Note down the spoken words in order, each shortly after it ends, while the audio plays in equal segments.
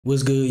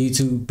What's good,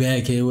 YouTube?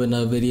 Back here with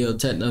another video.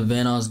 Techno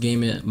Vanos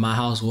Gaming, My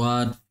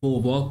House.wad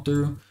full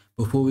walkthrough.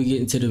 Before we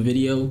get into the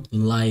video,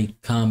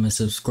 like, comment,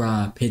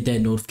 subscribe, hit that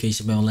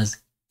notification bell. Let's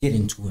get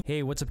into it.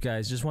 Hey, what's up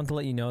guys? Just want to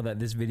let you know that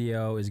this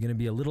video is going to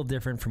be a little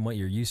different from what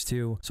you're used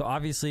to. So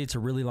obviously it's a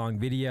really long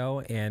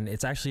video and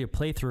it's actually a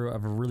playthrough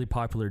of a really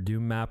popular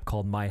Doom map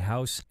called My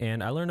House.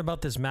 And I learned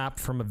about this map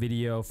from a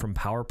video from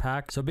Power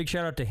Pack. So big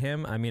shout out to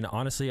him. I mean,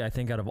 honestly, I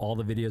think out of all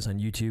the videos on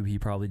YouTube, he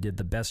probably did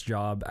the best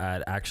job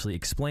at actually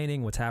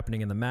explaining what's happening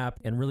in the map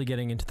and really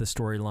getting into the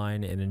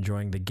storyline and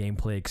enjoying the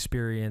gameplay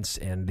experience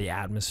and the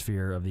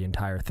atmosphere of the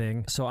entire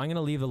thing. So I'm going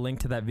to leave a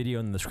link to that video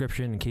in the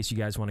description in case you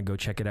guys want to go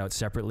check it out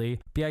separately.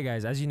 But yeah,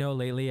 guys, as you know,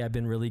 lately I've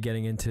been really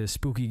getting into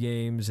spooky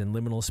games and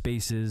liminal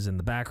spaces and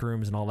the back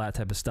rooms and all that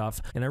type of stuff,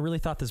 and I really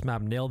thought this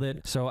map nailed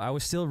it, so I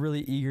was still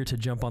really eager to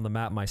jump on the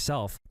map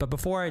myself. But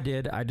before I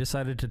did, I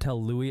decided to tell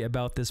Louis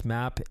about this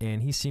map,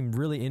 and he seemed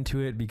really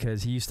into it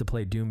because he used to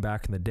play Doom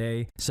back in the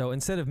day. So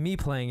instead of me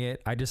playing it,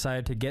 I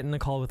decided to get in a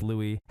call with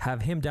Louis,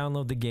 have him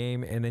download the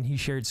game, and then he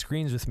shared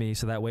screens with me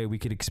so that way we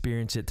could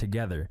experience it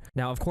together.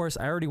 Now, of course,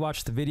 I already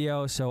watched the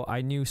video, so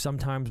I knew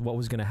sometimes what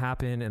was going to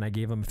happen, and I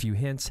gave him a few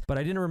hints, but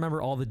I didn't remember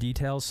all the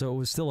details, so it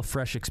was still a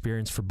fresh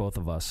experience for both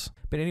of us.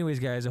 But anyways,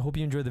 guys, I hope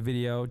you enjoyed the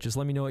video. Just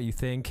let me know what you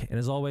think, and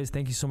as always,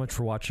 thank you so much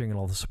for watching and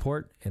all the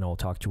support, and I'll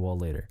talk to you all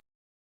later.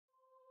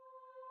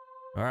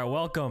 Alright,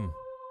 welcome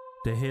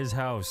to his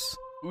house.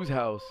 Whose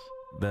house?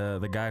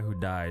 The guy who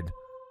died.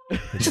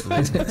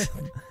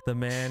 The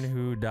man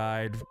who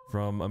died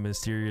from a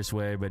mysterious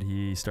way, but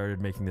he started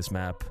making this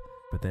map,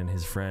 but then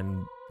his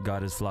friend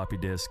got his floppy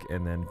disk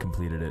and then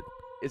completed it.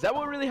 Is that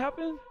what really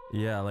happened?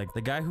 Yeah, like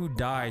the guy who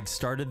died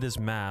started this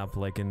map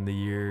like in the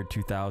year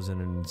 2000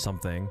 and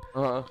something.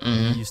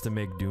 He used to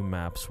make Doom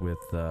maps with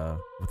the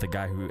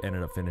guy who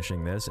ended up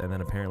finishing this, and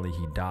then apparently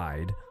he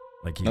died.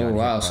 Like he Oh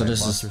wow, so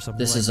this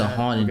is a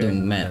haunted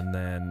Doom map. And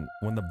then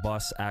when the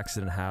bus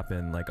accident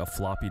happened, like a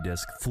floppy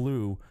disk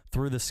flew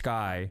through the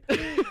sky,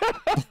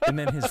 and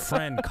then his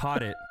friend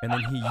caught it, and then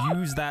he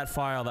used that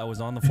file that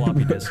was on the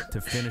floppy disk to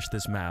finish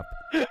this map.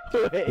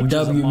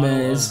 W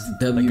man,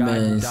 the guy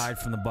who died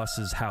from the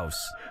bus's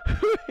house.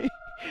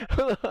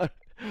 Hold on.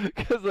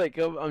 Because like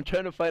I'm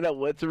trying to find out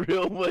what's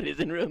real and what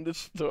isn't real in this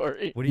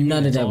story. What do you mean?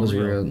 None of that was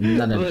real.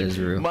 None of it is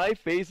real. My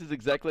face is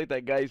exactly like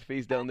that guy's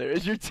face down there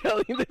as you're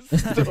telling this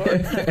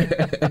story.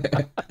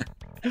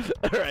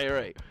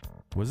 Alright.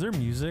 Was there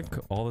music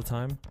all the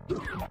time?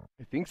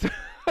 I think so.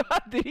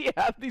 Did he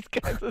have these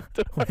kinds of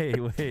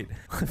doors? Wait.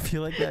 I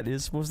feel like that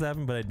is supposed to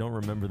happen, but I don't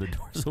remember the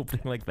doors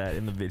opening like that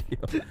in the video.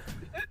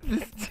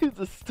 This dude's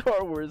a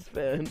Star Wars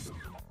fan.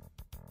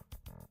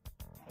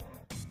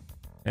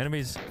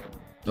 Enemies.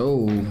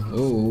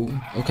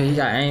 Oh, okay, he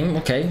got aim,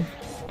 okay.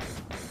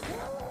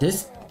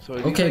 So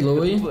okay, like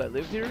Louis. the people that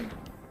live here?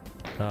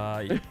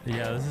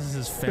 Yeah, this is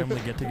his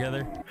family get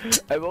together.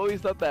 I've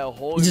always thought that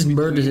whole. He just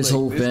murdered his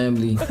whole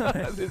family.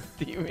 This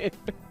demon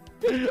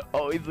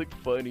always looked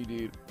funny,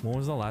 dude. When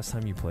was the last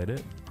time you played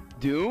it?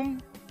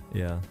 Doom?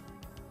 Yeah.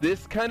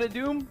 This kind of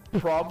Doom?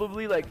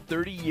 Probably like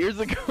 30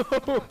 years ago.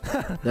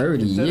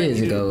 30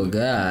 years ago,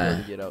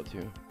 God. To get out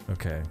too.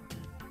 Okay.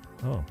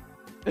 Oh.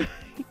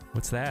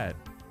 What's that?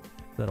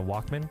 Is that a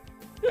Walkman?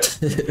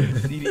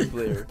 CD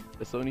player.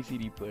 A Sony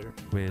CD player.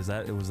 Wait, was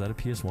that a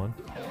PS1?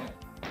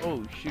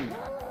 Oh shoot.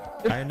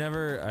 I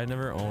never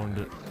owned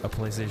a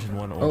PlayStation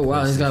 1 or Oh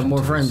wow, he's got more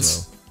 2, friends.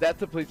 So.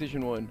 That's a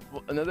PlayStation 1.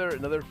 Well,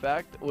 another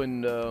fact,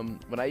 when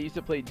I used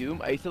to play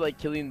Doom, I used to like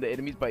killing the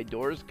enemies by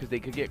doors because they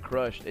could get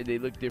crushed and they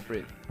look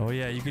different. Oh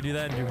yeah, you could do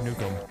that in Duke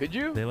Nukem. Could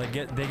you? They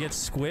get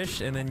squished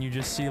and then you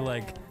just see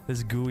like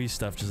this gooey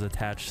stuff just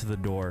attached to the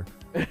door.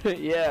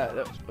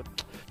 Yeah.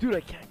 Dude,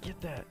 I can't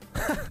get that.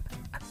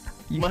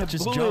 You My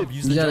just bullet. jump.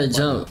 You gotta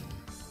jump.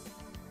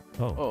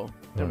 Oh,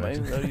 never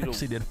mind. No, you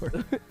actually did work.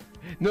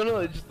 No,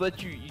 it just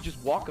let you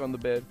just walk on the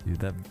bed. Dude,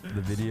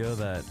 the video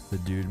that the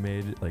dude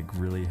made like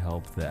really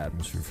helped the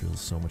atmosphere feel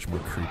so much more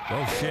creepy.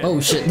 Oh shit. Oh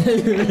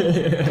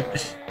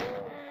shit.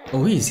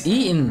 Oh, he's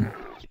eating.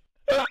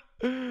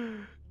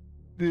 Dude,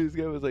 this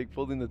guy was like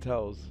folding the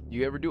towels.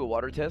 You ever do a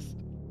water test?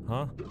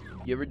 Huh?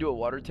 You ever do a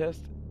water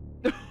test?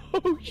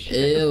 Oh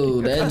shit.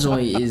 Ew, that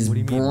joint is What do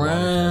you mean,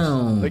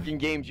 brown. Like in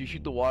games, you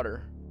shoot the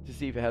water to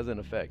see if it has an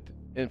effect.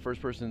 In first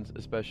persons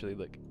especially,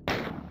 like.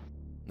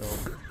 No.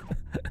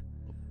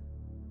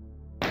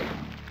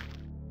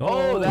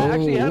 Oh, that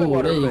actually had a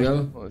water there you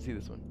effect. go. Oh, let's see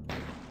this one.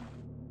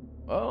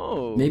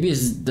 Oh. Maybe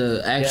it's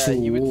the actual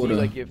you would water. see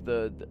like if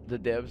the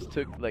devs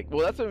took like,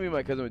 well, that's what me and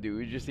my cousin would do.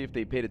 We'd just see if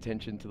they paid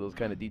attention to those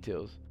kind of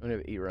details. I only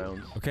have 8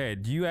 rounds. Okay,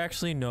 do you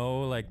actually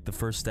know like the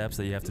first steps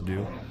that you have to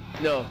do?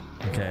 No.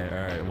 Okay,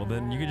 alright, well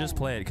then you could just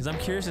play it, because I'm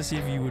curious to see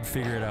if you would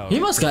figure it out. He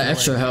must got Like,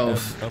 extra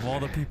health. Of all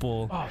the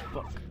people, Oh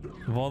fuck.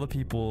 of all the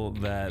people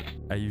that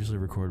I usually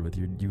record with,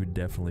 you would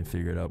definitely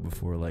figure it out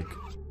before like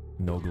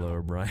Nogla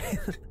or Brian.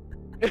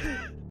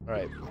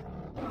 Alright.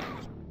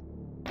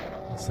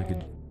 It's like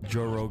a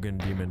Joe Rogan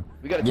demon.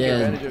 We gotta take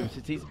advantage of him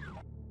since he's.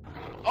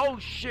 Oh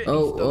shit!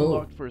 Oh, he's still oh.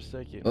 locked for a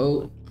second.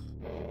 Oh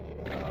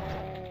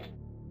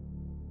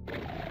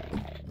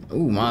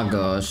my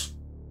gosh.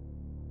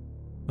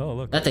 Oh,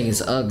 look. That thing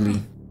is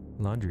ugly.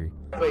 Laundry.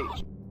 Wait.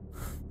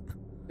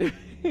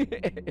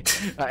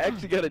 I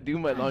actually gotta do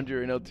my laundry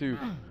right now too.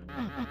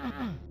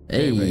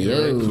 Hey,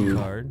 Yo. Key yo.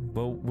 card.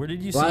 But where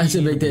did you see? Why does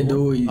it make that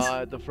noise?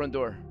 The front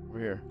door over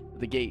here.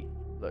 The gate.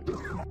 Look.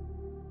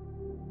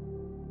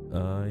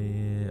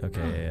 Yeah.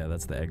 Okay, yeah,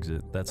 that's the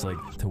exit. That's like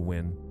to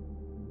win.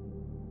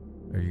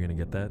 Are you gonna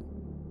get that?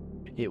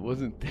 It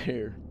wasn't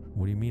there.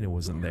 What do you mean it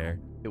wasn't there?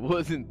 It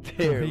wasn't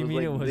there. What do you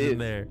mean it wasn't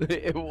there?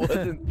 It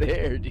wasn't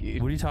there,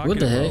 dude. What are you talking What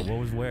the about? heck? What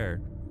was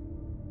where?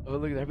 Oh,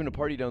 look, they're having a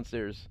party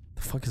downstairs.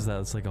 The fuck is that?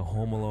 It's like a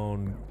Home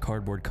Alone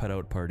cardboard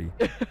cutout party.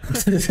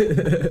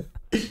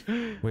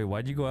 Wait,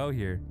 why'd you go out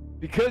here?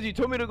 Because you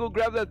told me to go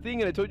grab that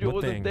thing and I told you What it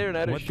wasn't thing? there and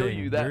I had to What show thing?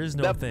 you that, There is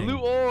no that thing. blue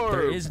orb.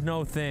 There is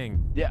no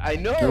thing. Yeah, I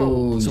know.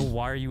 Oh, So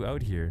why are you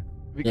out here?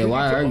 yeah,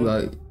 why are you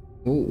out?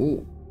 Ooh,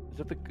 ooh. Is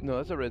that the, no,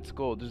 that's a red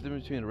skull. There's a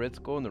difference between a red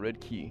skull and the red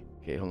key.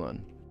 Okay, hold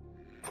on.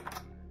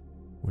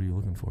 What are you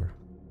looking for?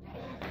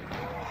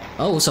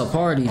 Oh, it's a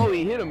party. Oh,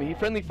 he hit him. He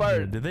friendly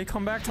fired. Did they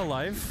come back to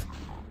life?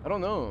 I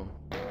don't know.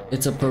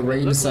 It's a It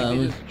parade looks like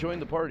he inside. just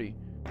joined the party.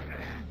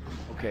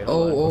 Okay,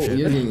 hold on. Oh, shit.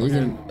 you're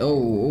getting,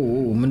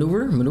 oh,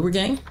 maneuver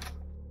gang?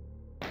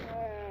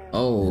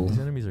 Oh, These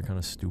enemies are kind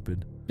of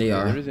stupid. they There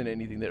are. isn't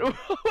anything there.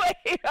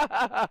 Wait.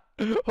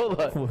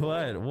 Hold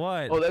on.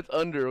 What? Oh, that's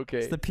under. Okay.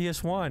 It's the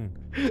PS1.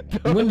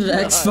 When did the Nah,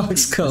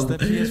 Xbox come? the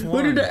PS1.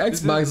 When did the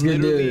This Xbox is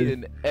get literally there?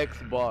 an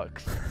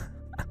Xbox.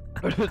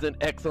 There's an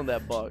X on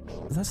that box.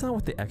 That's not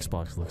what the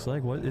Xbox looks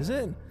like. What is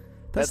it?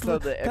 That's how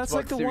the that's Xbox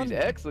like the Series one,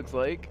 X looks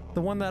like.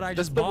 the one that I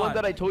That's just the bought. one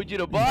that I told you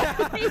to buy.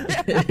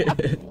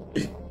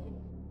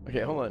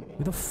 Okay, hold on.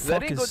 Who the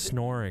fuck ain't is go-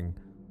 snoring?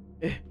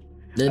 They're I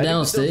think it was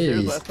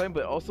downstairs. last time,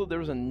 but also there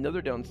was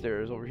another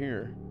downstairs over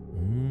here.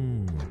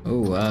 Oh,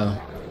 wow.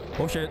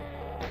 Oh shit.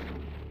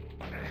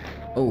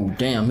 Oh,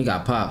 damn, he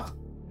got popped.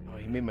 Oh,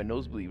 he made my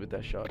nose bleed with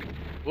that shot.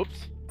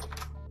 Whoops.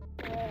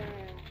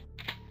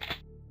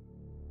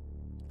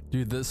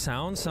 Dude, the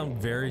sounds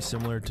sound very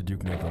similar to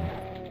Duke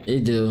Nukem. They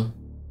do.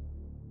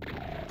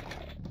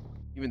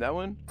 Even that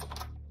one?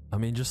 I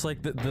mean, just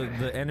like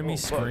the enemy Oh,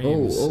 fuck.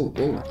 screams.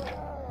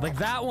 Oh. Like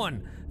that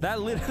one. That's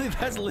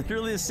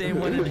literally the same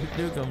one in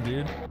Duke Nukem,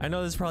 dude. I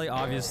know this is probably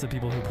obvious to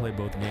people who play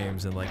both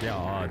games and like, yeah,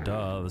 oh,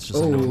 duh, that's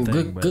just a known Oh,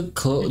 thing. good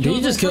close. Did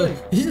he just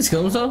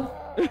kill himself?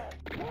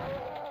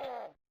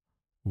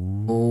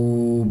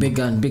 Oh, big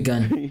gun. Big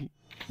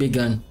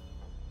gun.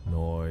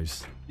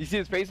 Noise. You see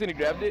his face when he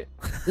grabbed it?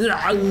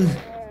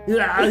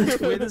 The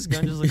way this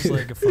gun just looks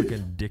like a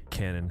fucking dick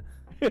cannon.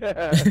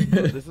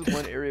 This is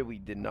one area we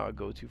did not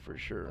go to for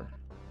sure.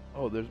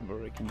 Oh, there's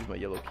more. I can use my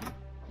yellow key.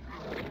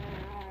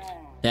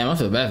 Damn, I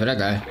feel bad for that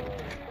guy.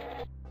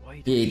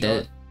 Why He ate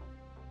that.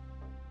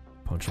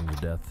 Punch him to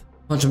death.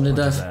 Punch him to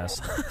Punch his death.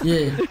 ass.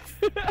 Yeah.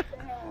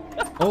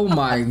 Oh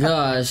my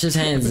gosh, his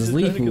hands is Just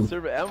trying to lethal.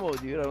 conserve ammo,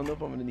 dude. I don't know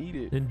if I'm gonna need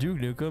it. In Duke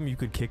Nukem, you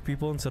could kick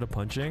people instead of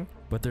punching,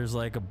 but there's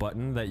like a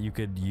button that you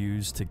could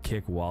use to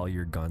kick while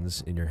your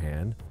gun's in your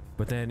hand.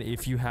 But then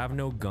if you have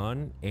no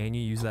gun and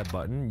you use that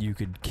button, you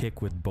could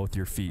kick with both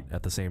your feet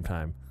at the same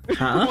time.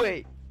 Huh?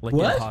 Wait. Like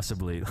What?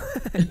 impossibly.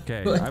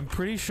 Okay, I'm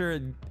pretty sure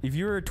if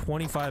you were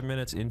 25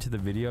 minutes into the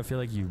video, I feel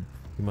like you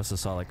must have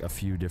saw like a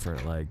few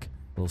different like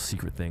little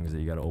secret things that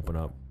you got to open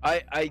up.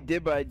 I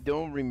did, but I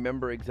don't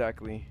remember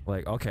exactly.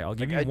 Like, okay, I'll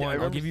give Like, you I one. I'll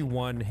remember give you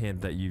one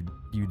hint that you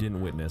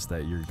didn't witness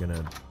that you're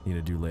gonna need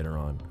to do later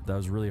on. That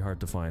was really hard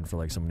to find for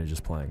like someone who's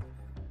just playing.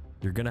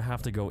 You're gonna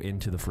have to go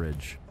into the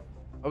fridge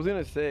I was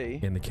gonna say.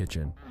 in the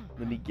kitchen.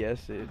 Let me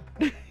guess it.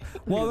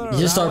 Well, no, You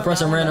just start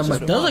pressing random that's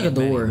buttons. just That's like one a of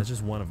many. door. That's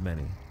just one of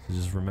many. So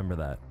just remember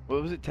that.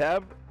 What was it?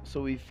 Tab.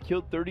 So we've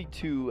killed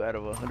 32 out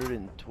of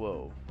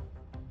 112.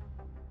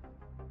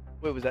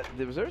 Wait, was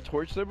there a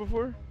torch there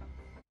before?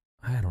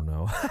 I don't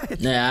know.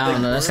 Yeah, I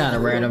don't know. That's kind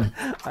of random.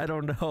 I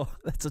don't know.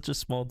 That's such a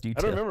small detail.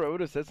 I don't remember. I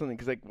would have said something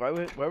because like why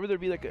would there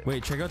be like a?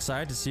 Wait, check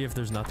outside to see if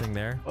there's nothing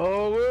there.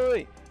 Oh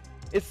wait.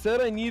 It said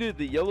I needed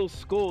the yellow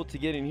skull to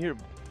get in here,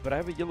 but I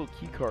have a yellow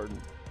key card,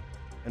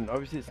 and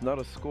obviously it's not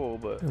a skull,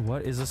 but. Wait,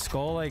 what is a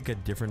skull like a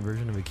different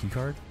version of a key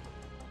card?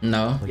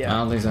 No, Yeah. I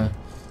don't think so.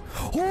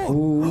 Oh,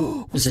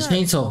 Ooh, it's a that?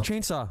 chainsaw.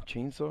 Chainsaw.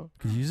 Chainsaw?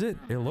 Could you use it?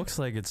 It looks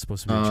like it's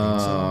supposed to be a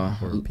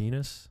chainsaw or a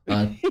penis.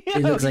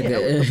 It looks like Yeah,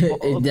 a. with the It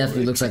balls,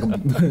 definitely like- looks like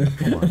a.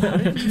 Come on, how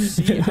did you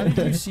see? How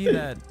did you see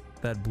that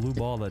blue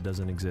ball that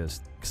doesn't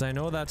exist? Because I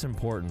know that's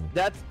important.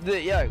 That's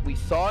the yeah. We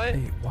saw it.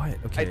 Hey, what?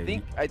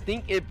 Okay. I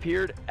think it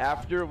appeared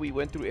after we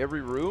went through every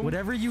room.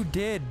 Whatever you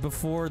did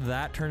before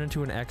that turned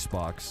into an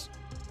Xbox,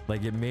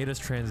 like it made us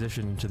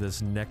transition to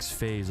this next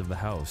phase of the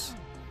house.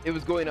 It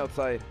was going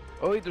outside.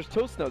 Oh wait, there's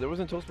toast now. There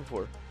wasn't toast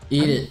before.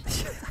 Eat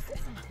it.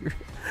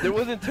 There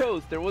wasn't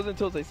toast. There wasn't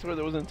toast. I swear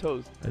there wasn't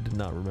toast. I did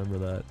not remember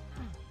that.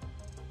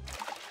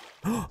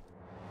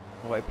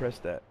 Oh, I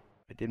pressed that.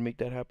 I did make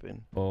that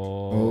happen.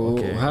 Oh,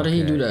 okay. how did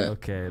he do that?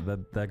 Okay,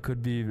 that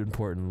could be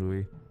important,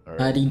 Louis. All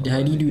How'd he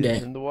do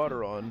that? Turn the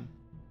water on.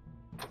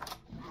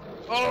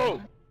 Oh!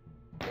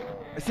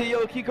 I see a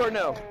yellow key card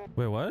now.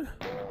 Wait, what?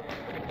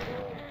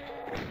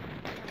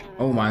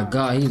 Oh my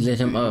god, he lit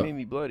him It up. made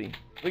me bloody.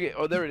 Look at,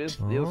 oh, there it is.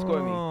 It'll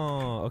score me.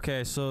 Oh,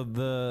 okay.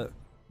 So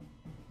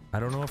I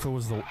don't know if it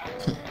was the.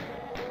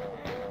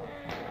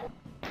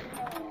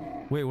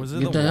 Wait, was it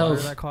the water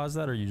that caused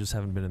that, or you just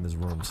haven't been in this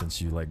room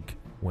since you like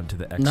went to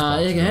the Xbox? Nah,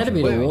 it had to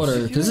be the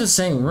water, because it's the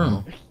same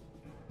room.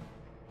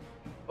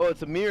 Oh,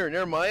 it's a mirror.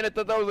 Never mind. I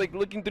thought that was like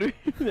looking through.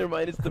 Never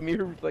mind. It's the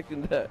mirror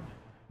reflecting that.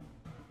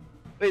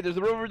 Wait, there's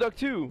a rubber duck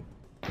too.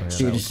 Oh,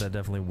 yeah, that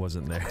definitely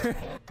wasn't there.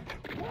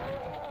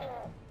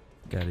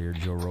 Get out of here,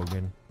 Joe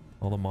Rogan.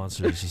 All the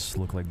monsters just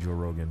look like Joe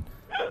Rogan.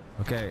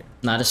 Okay.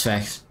 Nah, that's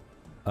facts.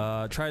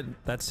 Try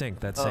that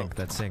sink. That sink.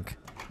 That sink.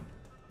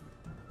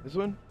 This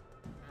one?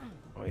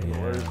 Oh, yeah, the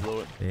water's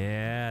lower.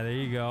 Yeah, there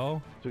you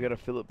go. So we gotta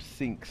fill up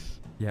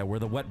sinks. Yeah, we're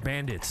the wet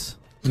bandits.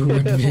 Why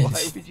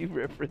would you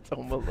reference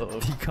Home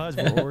Alone? Because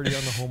we're already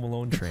on the Home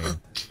Alone train.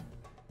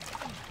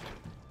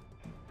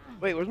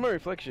 Wait, where's my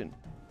reflection?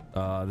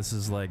 This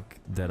is like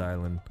Dead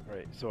Island.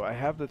 Right, so I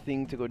have the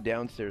thing to go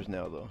downstairs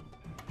now, though.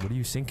 What are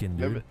you sinking,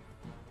 dude?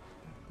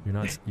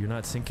 You're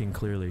not sinking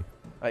clearly.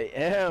 I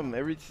am.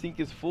 Every sink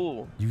is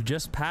full. You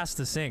just passed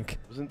the sink.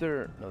 Wasn't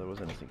there? No, there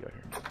wasn't a sink out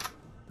here.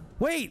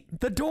 Wait,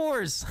 the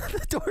doors!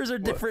 The doors are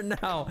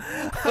different now.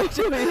 I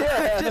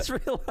just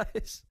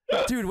realized.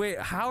 Dude, wait,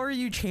 how are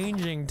you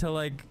changing to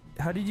like,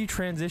 how did you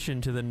transition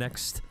to the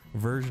next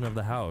version of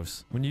the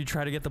house? When you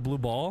try to get the blue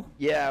ball?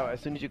 Yeah, as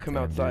soon as you come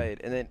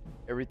outside, and then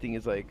everything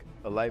is like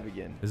alive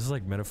again. Is this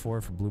like metaphor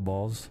for blue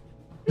balls?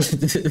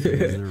 Is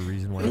there a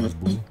reason why it was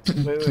blue? Wait,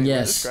 yes. Were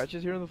there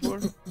scratches here on the floor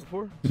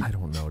before? I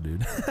don't know,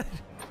 dude.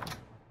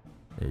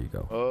 There you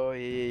go. Oh,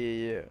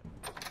 yeah.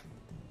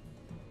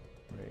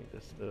 Right,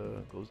 this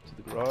goes to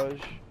the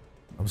garage.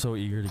 I'm so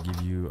eager to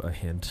give you a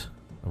hint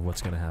of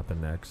what's gonna happen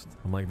next.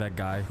 I'm like that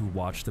guy who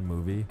watched the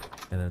movie,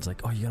 and then it's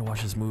like, oh, you gotta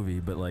watch this movie,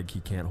 but like he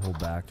can't hold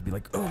back to be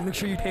like, oh, make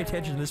sure you pay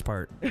attention to this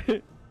part.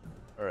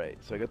 Alright,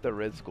 so I got the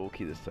red skull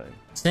key this time.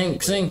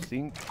 Sink.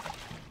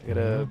 I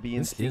gotta be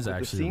in This is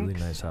actually a really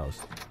nice house.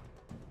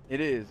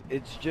 It is.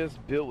 It's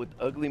just built with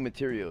ugly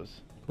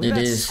materials. Look at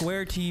that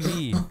square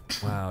TV.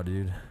 Wow,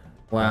 dude.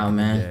 Wow,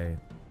 man.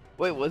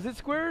 Wait, was it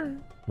square?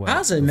 What,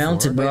 how's it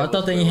mounted, bro? I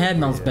thought they had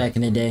mounts back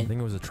in the day. I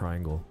think it was a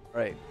triangle.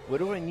 Right. What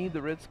do I need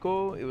the red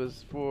skull? It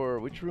was for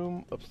which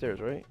room? Upstairs,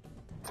 right?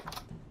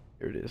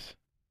 Here it is.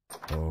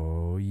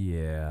 Oh,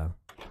 yeah.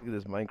 Look at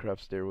this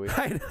Minecraft stairway.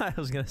 I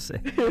was gonna say.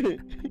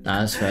 Nah,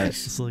 that's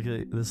facts.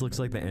 This looks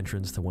like the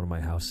entrance to one of my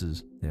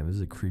houses. Damn, this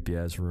is a creepy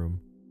ass room.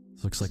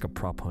 This looks like a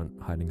prop hunt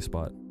hiding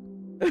spot.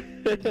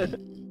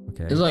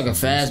 Okay. It's like a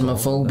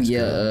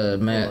phasmophobia,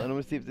 man. man. Let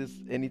me see if this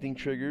anything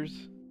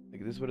triggers.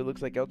 Like this is what it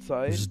looks like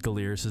outside. Just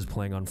Delirious is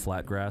playing on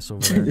flat grass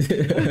over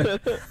there.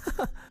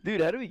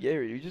 Dude, how do we get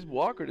here? Do we just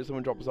walk or does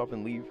someone drop us off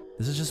and leave?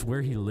 This is just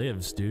where he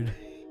lives, dude.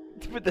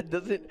 But that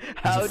doesn't.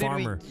 How did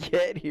we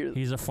get here?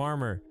 He's a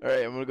farmer. All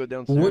right, I'm gonna go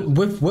downstairs.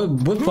 What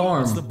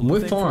farm?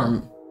 What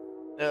farm?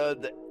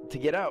 To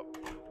get out.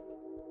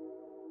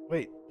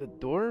 Wait, the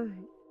door?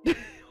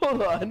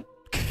 Hold on.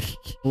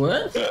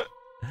 What?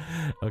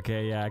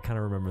 Okay, yeah, I kind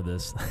of remember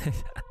this.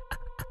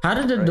 How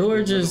did the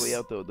door just? Way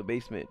out though, the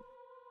basement.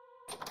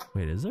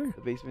 Wait, is there?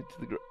 The basement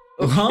to the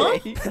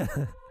okay.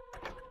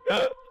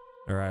 Huh?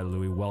 All right,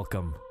 Louis,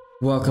 welcome.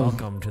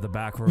 Welcome to the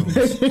back rooms.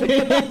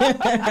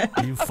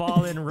 You've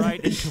fallen right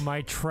into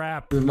my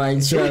trap. My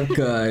trap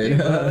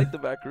card. I like the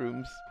back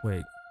rooms.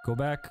 Wait, go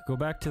back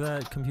to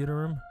that computer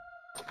room.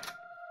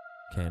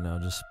 Okay, now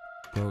just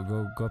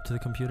go up to the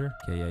computer.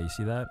 Okay, yeah, you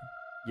see that?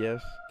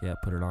 Yes. Yeah,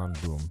 put it on.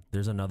 Boom.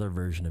 There's another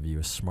version of you,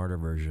 a smarter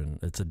version.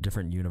 It's a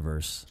different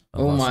universe.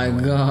 Oh my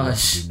gosh.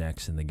 What to do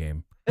next in the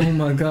game. Oh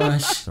my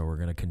gosh. So we're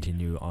gonna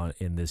continue on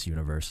in this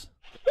universe.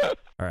 All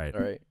right.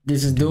 All right.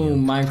 This is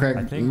Doom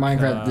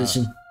Minecraft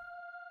edition.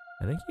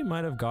 I think you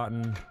might have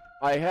gotten.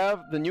 I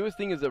have the newest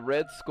thing is a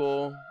red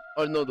skull.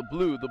 Oh no, the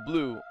blue.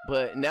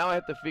 But now I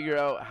have to figure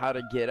out how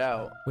to get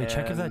out. Wait,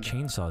 check if that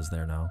chainsaw's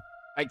there now.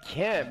 I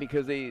can't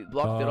because they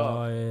blocked it off.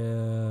 Oh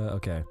yeah.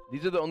 Okay.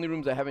 These are the only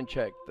rooms I haven't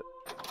checked.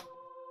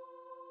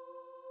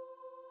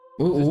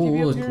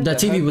 Ooh, that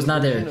TV was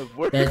not there.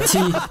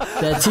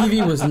 That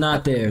TV was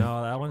not there.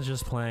 No, that one's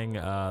just playing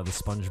the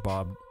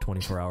SpongeBob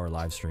 24-hour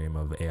live stream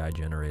of AI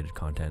generated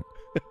content.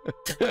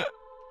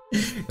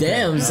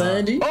 Damn,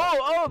 Sandy.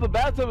 Oh, the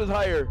bathtub is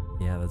higher.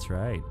 Yeah, that's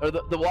right. Or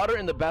the water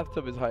in the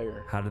bathtub is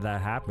higher. How did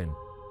that happen?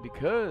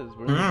 Because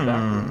we're in the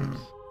bathrooms.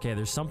 Okay,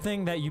 there's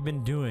something that you've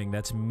been doing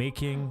that's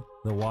making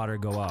the water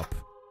go up.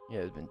 Yeah,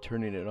 it's been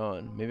turning it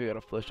on. Maybe I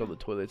gotta flush all the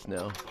toilets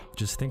now.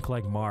 Just think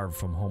like Marv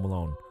from Home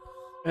Alone.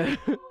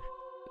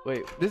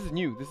 Wait, this is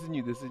new. This is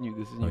new.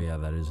 Oh yeah,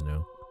 that is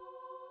new.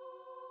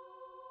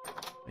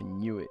 I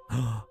knew it.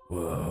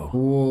 Whoa.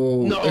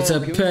 Whoa, no, it's a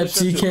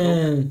Pepsi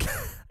can.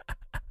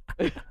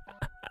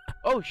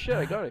 Oh shit,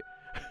 I got it.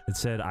 It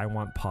said I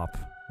want pop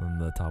on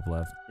the top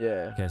left.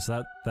 Yeah. Okay,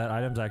 so that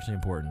item's actually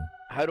important.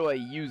 How do I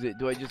use it?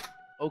 Do I just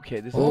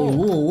okay, this is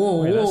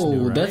whoa, that's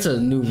new, right? That's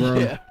a new room.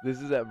 Yeah, this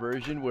is that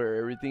version where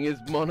everything is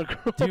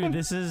monochrome. Dude,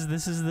 this is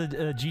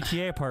the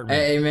GTA apartment.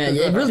 Hey man,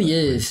 it really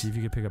is. See if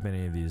you can pick up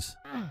any of these.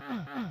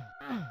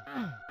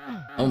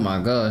 Oh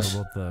my gosh.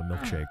 What about the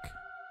milkshake?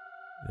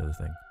 The other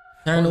thing.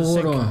 Turn the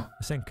water sink. on.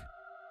 The sink.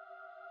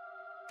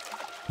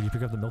 Can you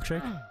pick up the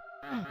milkshake?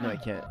 No, I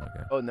can't.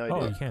 Okay. Oh, no, I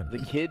do. You can. The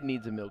kid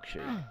needs a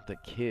milkshake. The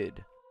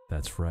kid.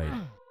 That's right.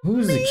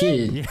 Who's the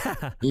kid?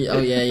 Yeah. Yeah, oh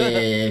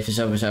yeah, for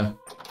sure.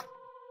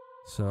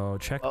 So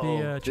check Uh-oh.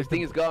 the. This Check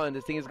thing is gone.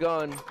 This thing is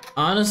gone.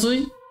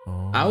 Honestly,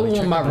 I would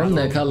want my room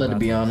that color, to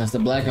be honest. The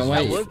black and That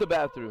white. was the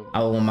bathroom.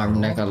 I would want my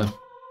room that color.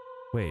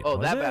 Wait. Oh,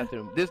 was that it?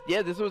 bathroom. This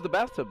was the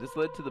bathtub. This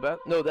led to the bath.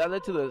 No, that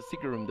led to the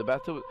secret room. The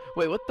bathtub.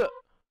 Wait, what the?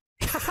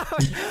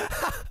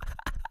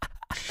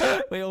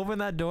 Wait, open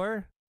that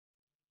door.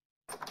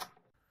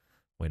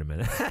 Wait a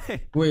minute.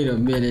 Wait a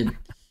minute.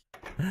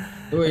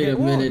 Wait a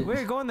minute.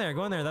 Wait, go in there.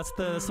 Go in there. That's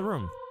the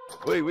room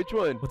Wait, which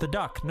one? with the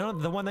duck. No,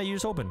 the one that you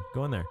just opened.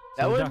 Go in there.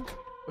 That the one? Duck.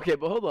 Okay,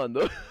 but hold on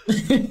though.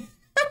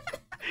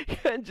 You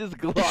can't just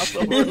gloss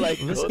over like.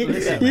 Listen, those.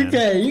 listen, You man.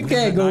 can't This is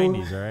the go.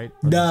 90s, all right?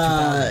 Or the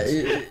Nah,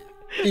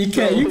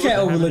 2000s. you can't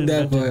overlook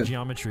that Invented part.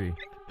 Geometry.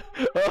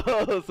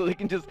 Oh, so they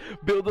can just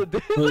build a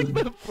like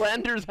the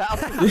Flanders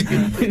house.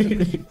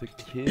 The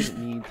kid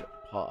needs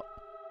pop.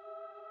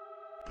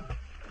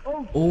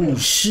 Oh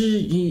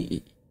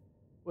shit!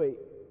 Wait,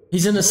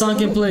 He's in the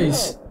sunken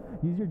place.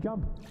 Use your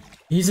jump.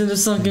 He's in the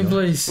sunken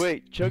place.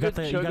 wait, You chugga got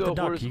the chugga duck.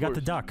 horse You got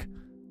the horse. duck.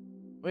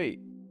 Wait,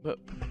 but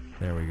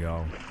There we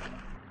go.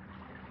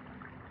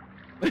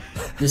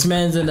 This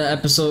man's in the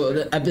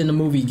episode, in the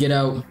movie Get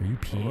Out. Are you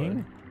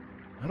peeing?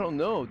 I don't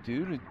know,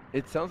 dude.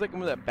 It sounds like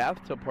I'm in that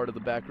bathtub part of the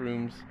back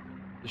rooms,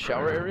 the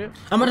shower area.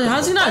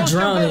 How's he not Oh,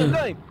 drowning?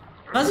 dying.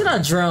 How's he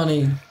not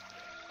drowning?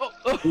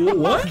 Oh,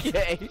 What?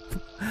 Okay.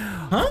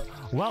 Huh?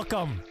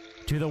 Welcome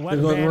to the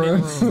wet The bandit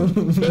room.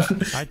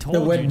 room. I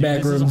told wet you, dude, back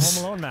this is rooms. a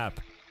Home Alone map.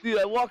 Dude,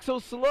 I walk so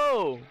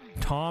slow.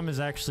 Tom is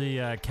actually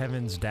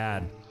Kevin's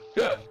dad.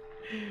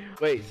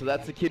 Wait, so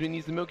that's the kid who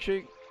needs the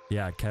milkshake?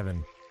 Yeah,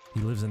 Kevin. He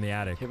lives in the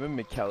attic. Kevin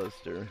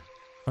McAllister.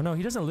 Oh no,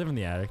 he doesn't live in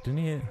the attic, didn't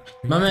he?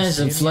 My man's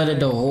done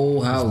flooded the whole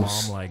His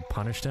house. mom like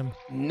punished him.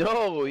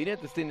 No, he didn't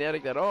have to stay in the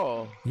attic at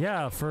all.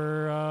 Yeah,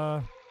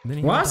 for then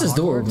he Why went is to this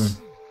door Hogwarts.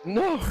 open?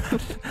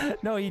 No.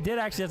 No, he did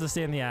actually have to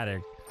stay in the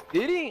attic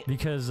Did he?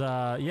 because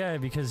yeah,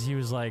 because he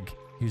was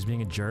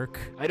being a jerk.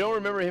 I don't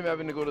remember him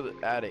having to go to the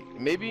attic.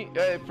 Maybe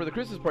for the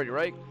Christmas party,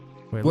 right?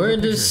 Wait, Where look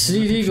at the does picture.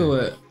 Look at the CD go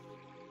picture. at?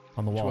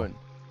 On the Which wall. one?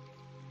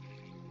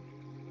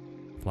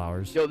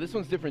 Flowers. Yo, this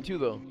one's different too,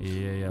 though.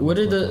 Yeah. Where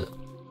did look.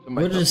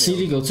 where did the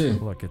CD go to?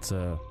 Look, it's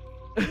a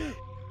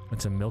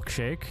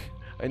milkshake.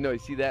 I know. I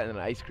see that and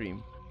an ice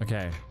cream.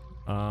 Okay.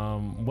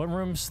 What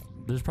rooms?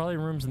 There's probably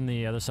rooms in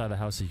the other side of the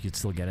house that you could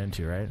still get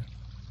into, right?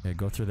 Yeah,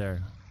 go through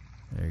there.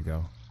 There you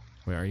go.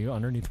 Wait, are you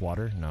underneath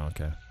water? No,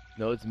 okay.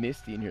 No, it's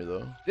misty in here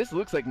though. This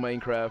looks like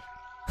Minecraft.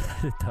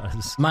 It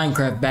does.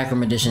 Minecraft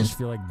Backroom I Edition. just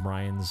feel like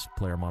Brian's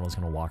player model is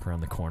gonna walk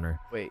around the corner.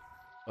 Wait.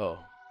 Oh.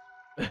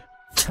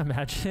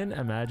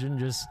 Imagine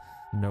just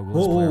Nogle's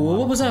Whoa, player whoa, model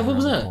what was that? coming What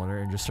was around the that? corner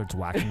and just starts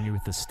whacking you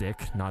with the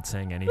stick, not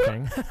saying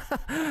anything.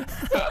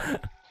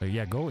 But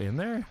yeah, go in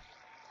there.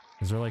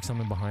 Is there like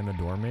something behind the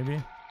door maybe?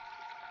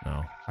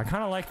 No. I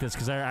kind of like this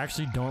because I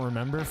actually don't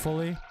remember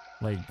fully.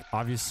 Like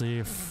obviously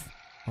if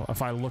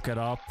I look it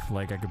up,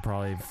 like I could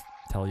probably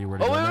tell you where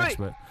to go next.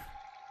 But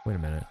wait a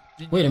minute.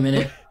 Wait a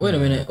minute. Wait a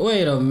minute.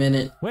 Wait a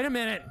minute. Wait a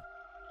minute.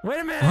 Wait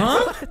a minute.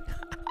 Huh?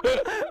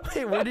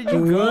 Wait, where did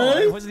you go?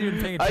 I What? wasn't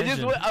even paying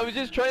attention. I was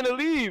just trying to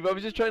leave. I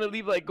was just trying to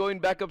leave, like going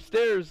back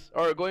upstairs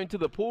or going to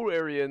the pool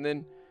area, and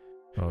then.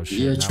 Oh shit.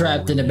 You're now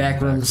trapped we're in the really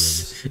back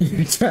rooms.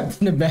 You're trapped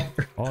in the back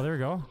room. Oh, there we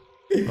go.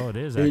 Oh, it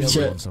is You're actually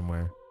tra- going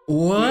somewhere. The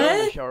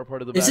What? shower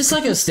part of the Is this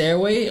like a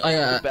stairway? Like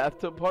the a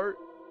bathtub part?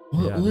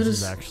 what, Yeah, what this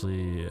is? is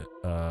actually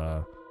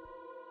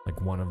like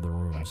one of the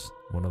rooms,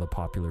 one of the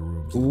popular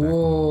rooms. in the back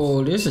Whoa,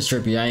 rooms. this is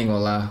trippy. I ain't gonna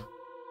lie. Alright,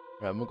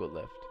 I'm gonna go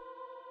left.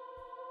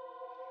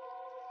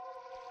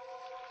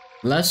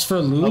 Less for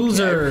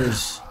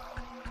losers.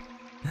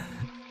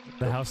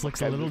 The house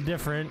looks a little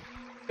different.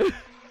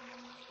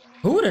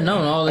 Who would have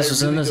known all this I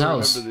was in really this don't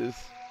house? remember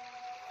this.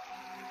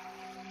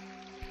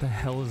 What the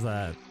hell is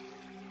that?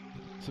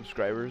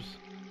 Subscribers.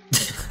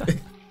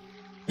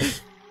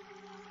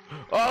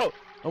 Oh!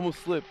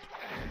 Almost slipped.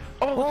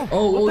 Oh!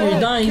 Oh, What the he's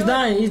heck? dying. He's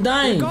dying. He's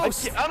dying. I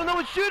don't know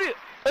what shoot it.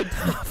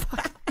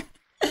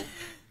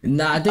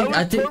 Nah, I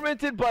was think.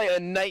 tormented by a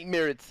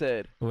nightmare. It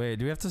said. Wait,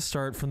 do we have to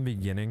start from the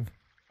beginning?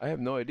 I have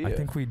no idea. I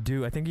think we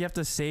do. I think you have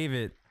to save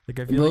it. Like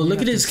I feel Bro, like you look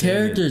have at to his save it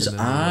character's and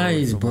then reload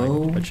eyes, from, bro.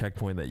 like, a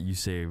checkpoint that you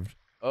saved.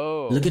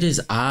 Oh. Look at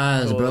his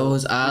eyes, bro.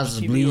 His eyes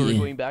is Which TV are we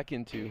bleeding. going back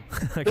into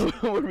Like,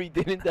 where we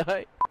didn't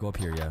die. go up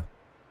here, yeah.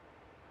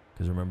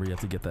 Because remember, you have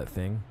to get that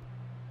thing.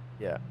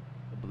 Yeah,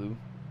 the blue.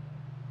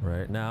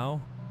 Right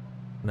now.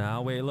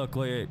 Now, wait, look,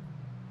 wait.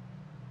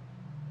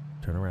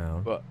 Turn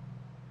around. What?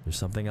 There's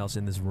something else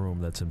in this room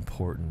that's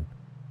important.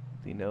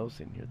 Something else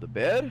in here. The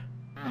bed.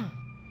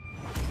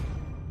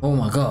 Oh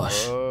my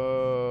gosh,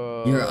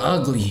 you're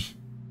ugly.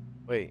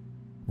 Wait,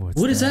 What's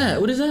What is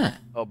that? What is that?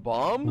 a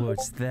bomb?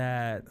 What's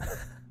that?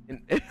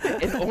 An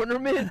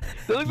ornament?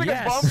 That looks like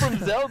Yes. a bomb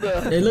from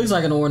Zelda. It looks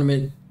like an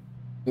ornament.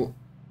 Wait,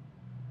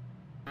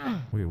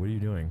 what are you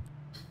doing?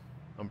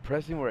 I'm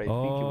pressing where I think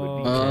it would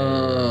be.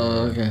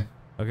 Oh, okay.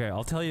 Okay,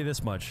 I'll tell you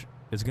this much.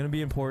 It's gonna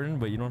be important,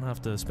 but you don't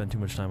have to spend too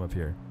much time up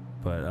here.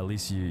 But at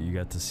least you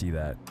got to see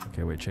that.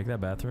 Okay, wait, check that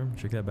bathroom.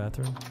 Check that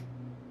bathroom.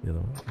 The other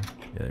one.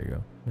 Yeah, there you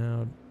go.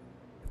 Now,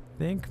 I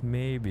think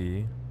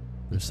maybe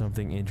there's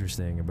something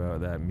interesting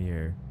about that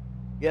mirror.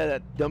 Yeah,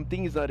 that dumb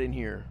thing is not in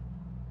here.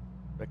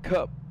 That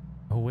cup.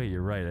 Oh wait,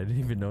 you're right. I didn't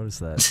even notice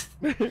that.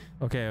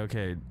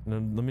 Okay. No,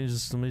 let me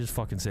just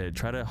fucking say it.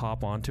 Try to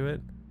hop onto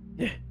it.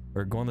 Yeah.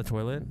 Or go on the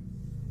toilet.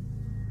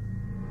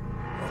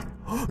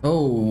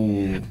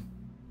 Oh.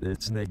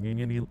 It's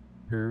making any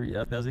hurry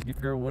up. I was like,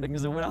 what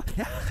is it?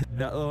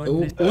 No.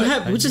 What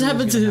happened? What just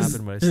happened to his?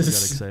 But I still got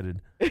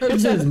excited. What happened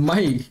to his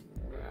mic?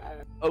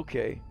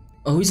 Okay.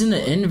 Oh, he's in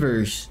the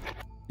inverse.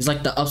 He's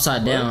like the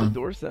upside What is down. the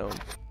door sound?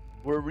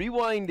 We're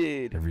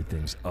rewinded.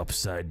 Everything's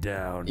upside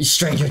down.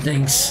 Stranger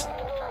Things.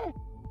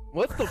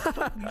 What the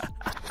fuck?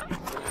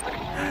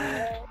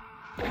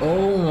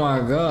 Oh my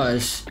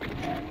gosh.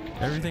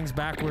 Everything's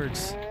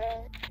backwards.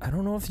 I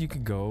don't know if you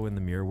could go in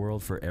the mirror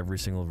world for every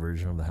single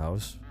version of the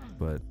house,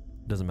 but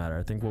it doesn't matter.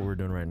 I think what we're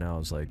doing right now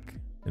is like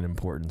an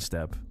important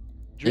step.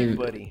 Drink,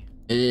 buddy.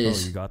 It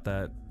is. Oh, you got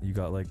that? You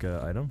got like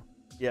a item?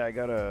 Yeah, I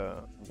got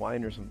a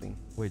wine or something.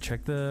 Wait,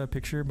 check the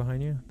picture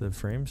behind you, the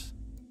frames.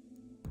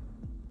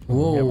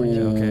 Whoa.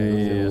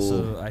 Okay, yeah,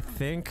 so I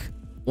think...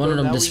 One of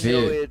them now disappeared.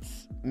 we know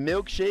it's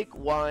milkshake,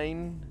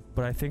 wine.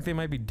 But I think they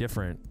might be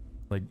different,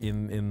 like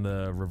in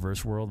the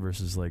reverse world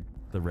versus like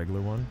the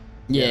regular one.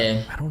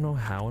 Yeah. I don't know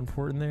how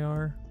important they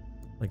are.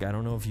 Like, I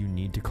don't know if you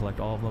need to collect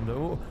all of them to...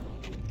 Oh.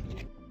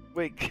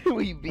 Wait, can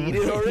we beat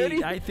it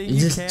already? I think You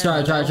you just can. try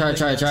I don't think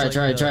that's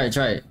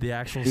like it. the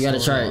actual You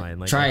gotta try it. storyline.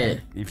 Like, Try I it.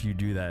 think if you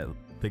do that,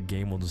 the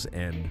game will just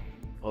end.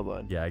 Hold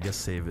on. Yeah, I guess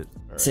save it.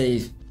 All right.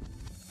 Save.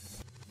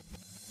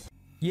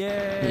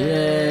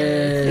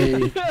 Yay!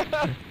 Yay.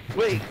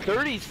 Wait,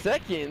 30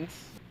 seconds?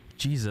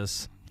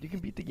 Jesus. You can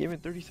beat the game in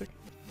 30 seconds.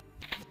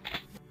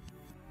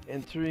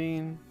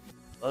 Entering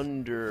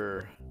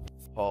under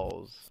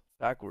halls.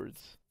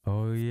 Backwards.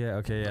 Oh yeah,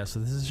 okay, yeah, so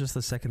this is just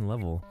the second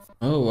level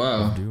Oh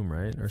wow. of Doom,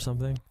 right? Or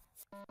something?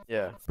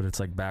 Yeah. But it's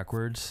like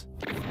backwards.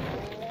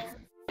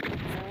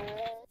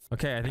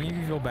 Okay, I think you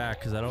can go back,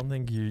 because I don't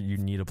think you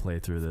need to play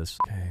through this.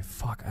 Okay,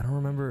 fuck, I don't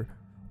remember.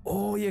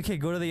 Oh yeah, okay,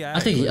 go to the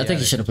attic. I think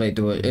you should have played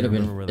through it. It'd have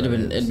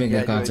been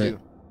good content.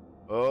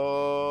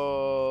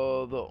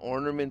 Oh, the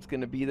ornament's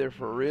gonna be there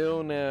for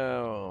real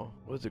now.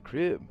 What's a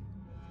crib?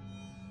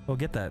 Oh,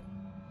 get that.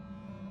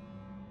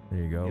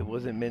 There you go. It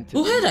wasn't meant to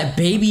Who be. had a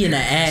baby in the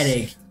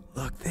attic?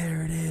 Look,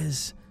 there it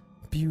is.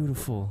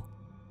 Beautiful.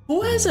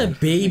 Who has a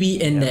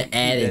baby in the That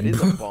attic, is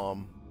bro? a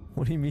bomb.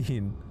 What do you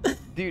mean?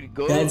 Dude,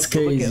 go, That's go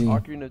look crazy.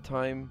 at Ocarina of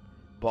Time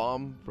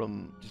bomb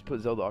from... Just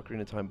put Zelda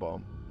Ocarina of Time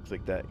bomb. Looks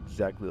like that.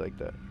 Exactly like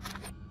that.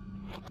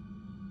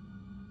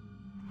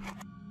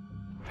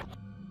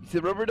 You see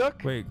the rubber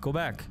duck? Wait, go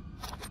back.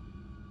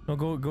 No,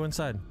 go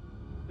inside.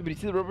 But you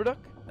see the rubber duck?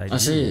 I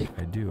see it.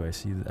 I do. I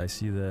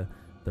see the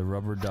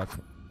rubber duck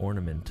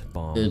ornament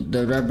bomb.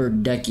 The rubber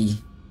ducky.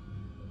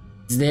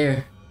 It's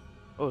there.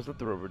 Oh, it's not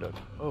the rubber duck.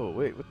 Oh,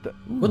 wait, what the...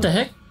 What the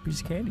heck?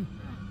 Piece of candy.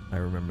 I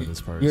remember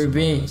this part. You're so I'm not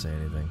being- gonna say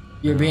anything.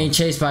 You're No, being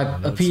chased by I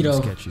know a it seems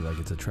pedo. sketchy, like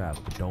it's a trap,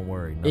 but don't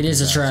worry. It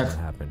is a nothing bad's trap.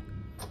 gonna happen.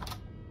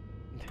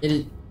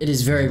 It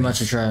is very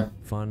much a trap.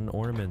 Fun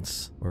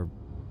ornaments or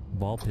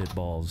ball pit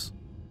balls.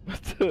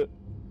 What the...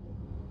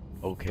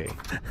 Okay.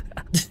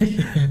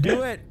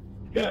 Do it.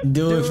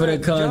 Do it for the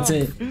it,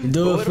 content. But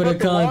Do it what for the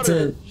about water?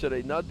 content. Should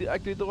I not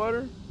activate the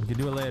water? We can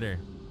do it later.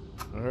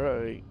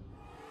 Alright.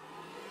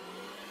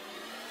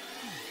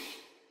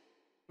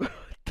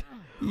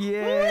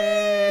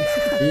 Yeah.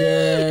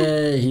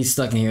 Yeah, he's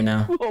stuck in here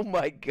now. Oh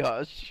my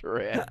gosh,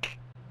 Shrek.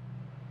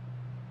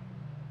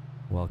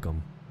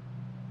 Welcome.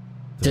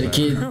 To the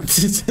kid,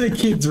 to the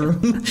kid's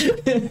room.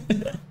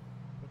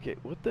 Okay,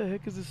 what the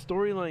heck is the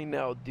storyline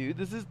now, dude?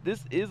 This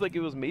is like it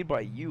was made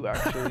by you,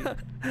 actually.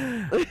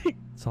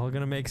 It's all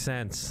gonna make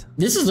sense.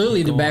 This is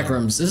literally the Go back on.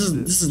 rooms. This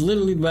is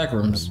literally the back That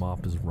rooms.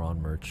 mop is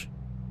Ron merch.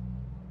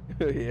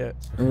 Yeah.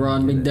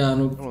 Ron Get it. I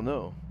McDonald. don't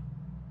know.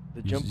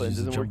 The Use- jump button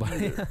use the doesn't jump work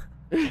button. either.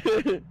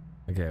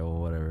 Okay, well,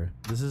 whatever.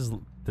 This is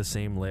the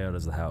same layout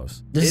as the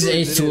house. This It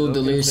is is, it H2O is. Okay, this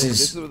Delirious'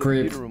 is what the crib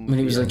computer room when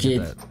he was a would be. kid.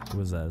 Look at that. What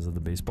was that? Is it the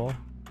baseball?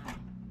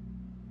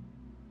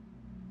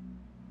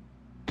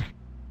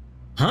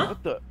 Huh?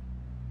 What the?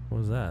 What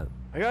was that?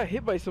 I got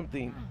hit by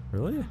something.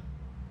 Really?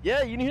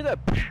 Yeah, you didn't hear that?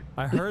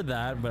 I heard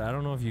that, but I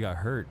don't know if you got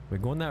hurt.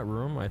 Wait, go in that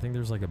room. I think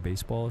there's like a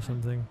baseball or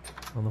something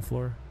on the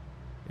floor.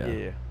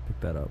 Yeah. Pick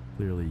that up.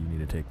 Clearly, you need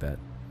to take that.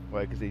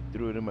 Why? Because they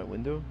threw it in my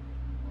window?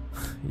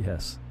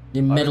 Yes.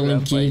 You meddling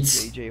Autographed by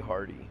kids. JJ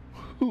Hardy.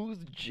 Who's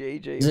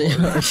JJ J-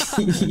 Hardy?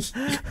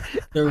 the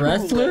Google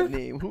wrestler? that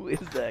name. Who is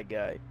that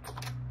guy?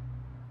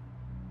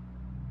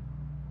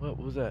 What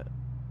was that?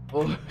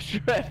 Oh,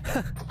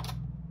 Shrek.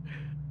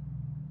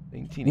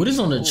 What is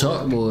on the 1984.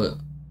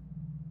 chalkboard?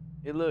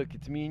 Hey, look,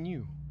 it's me and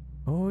you.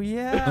 Oh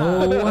yeah.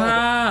 Oh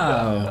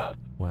wow!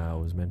 Wow,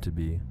 it was meant to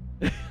be.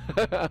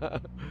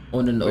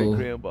 On an Wait, O.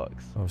 crayon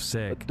box. Oh,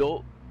 sick.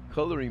 Adult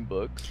Coloring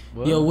books.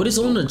 Yo, what is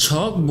on the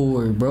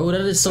chalkboard, bro?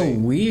 That is so Wait,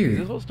 weird. Is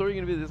this whole story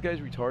gonna be this guy's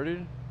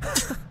retarded?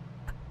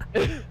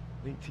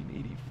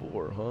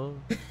 1984, huh?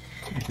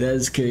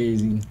 That's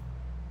crazy.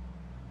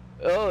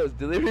 Oh, it's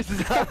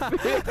Delirious'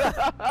 outfit.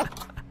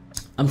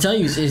 I'm telling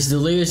you, it's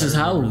Delirious'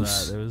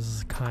 house. It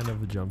was kind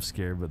of a jump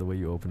scare, but the way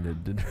you opened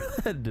it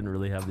didn't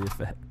really have the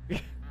effect.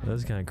 That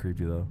was kind of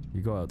creepy though.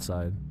 You go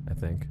outside, I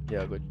think.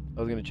 Yeah, but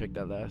I was gonna check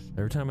that last.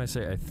 Every time I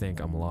say I think,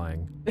 I'm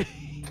lying.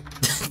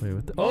 Wait,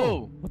 what the?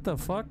 Oh! What the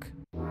fuck?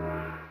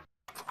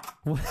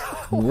 What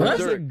What?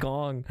 is a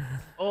gong?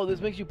 Oh, this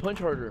makes you punch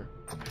harder.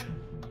 Oh,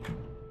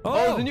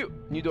 Oh, it's a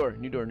new door.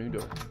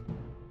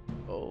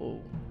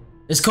 Oh.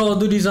 It's Call of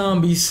Duty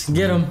Zombies.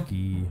 Get them.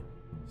 Spooky.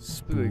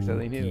 Looks like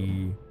something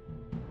new.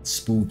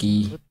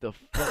 Spooky. What the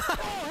fuck?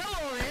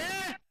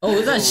 Oh,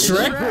 is that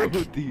Shrek?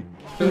 Dude.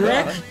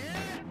 Shrek?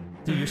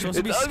 Dude, you're supposed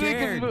to be It's ugly 'cause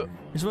scared. You're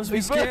supposed to be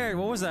it's bu- scared.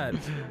 What was that?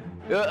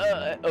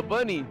 A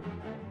bunny.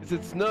 It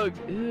said Snugs.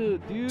 Ew,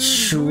 dude.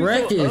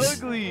 Shrek so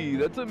is- ugly.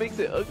 That's what makes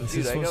it ugly. This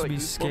Dude, is I supposed got to be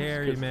like goosebumps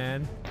scary, 'cause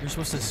man. You're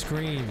supposed to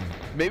scream.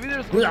 Maybe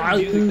there's some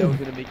music that was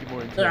gonna make it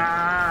more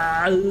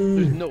intense.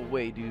 There's no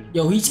way, dude.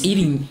 Yo, he's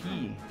eating.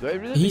 Do I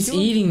really have to He's kill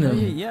him? eating them.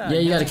 Yeah, Yeah,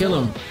 you gotta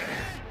kill him.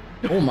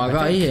 Oh my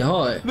god, he hit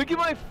hard. Look at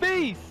my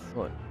face.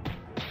 Hold on.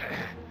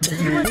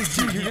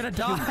 Dude, you're gonna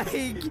die.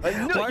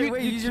 I know,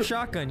 Wait, you use your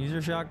shotgun. Use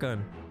your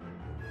shotgun.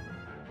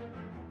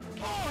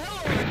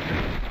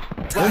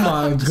 Oh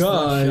my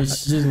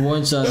gosh, just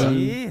one shot.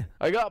 See?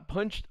 I got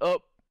punched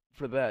up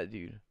for that,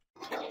 dude.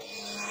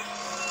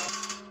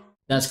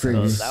 That's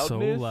creepy. So So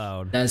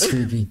loud. That's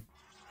creepy.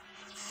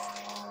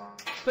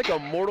 It's like a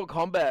Mortal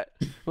Kombat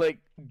like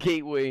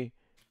gateway.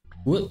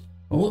 What?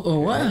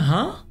 What?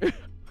 Huh?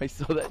 I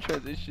saw that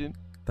transition.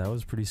 That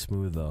was pretty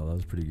smooth though. That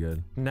was pretty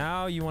good.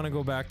 Now you want to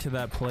go back to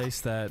that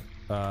place that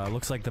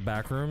looks like the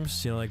back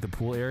rooms, you know, like the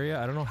pool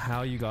area. I don't know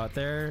how you got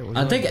there. Was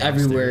I it, think like,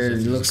 everywhere downstairs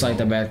as looks you like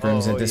the go? back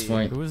rooms Oh, at this yeah.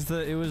 point.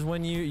 It was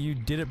when you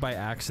did it by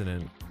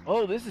accident.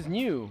 Oh, this is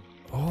new.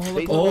 Oh, look.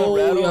 They- Oh, Rattle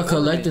y'all ornaments.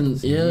 collecting.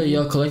 Yeah,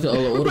 y'all collecting all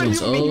the What do you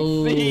ornaments. mean,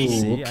 Oh, see?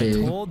 See, okay.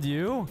 I told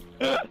you.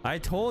 I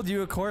told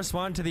you it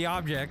corresponded to the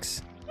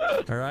objects.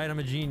 All right, I'm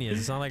a genius.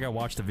 It's not like I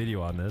watched a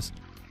video on this.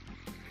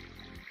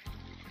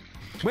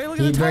 Wait, look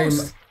He at the very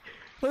toast.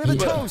 Look at the he-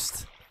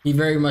 toast. He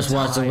very much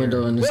watched the higher.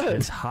 window in this. What?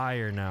 It's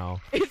higher now.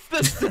 It's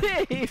the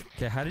same.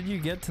 Okay, how did you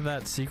get to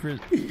that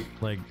secret,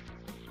 like,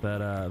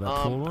 that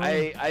pool room?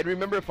 I'd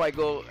remember if I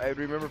go. I'd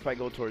remember if I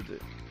go towards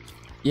it.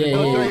 Yeah,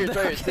 No, yeah, it's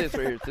yeah. right here. It's this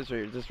right here. It's this right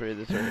here. This right here.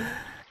 This right here.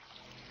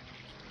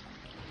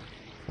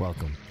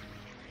 Welcome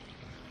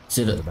To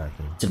to the the back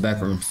room. to the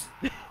back rooms.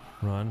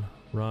 Run,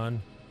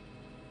 run,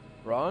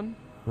 Ron?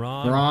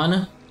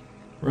 run.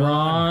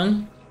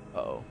 Ron.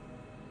 Uh-oh.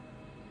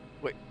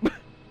 Wait. Wait,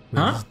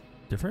 Huh? is this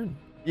different?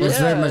 That's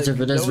very much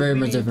different. That's that was very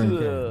much leading to different.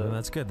 Okay, then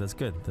that's good. That's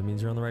good. That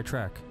means you're on the right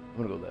track.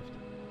 I'm gonna go left.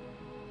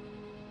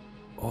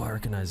 Oh, I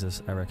recognize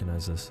this. I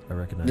recognize this. I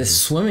recognize The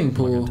this. swimming I'm not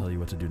gonna pool. tell you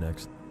what to do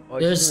next, Oh,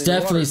 it's There's just in the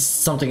definitely water.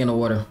 something in the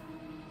water.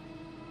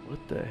 What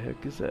the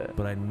heck is that?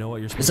 but I know what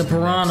you're It's supposed a to do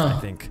next, piranha. I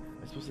think. Am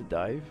I supposed to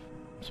dive?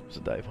 I'm supposed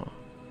to dive, huh?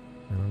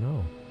 I don't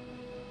know.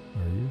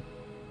 Are you?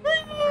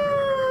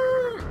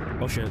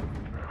 Oh shit!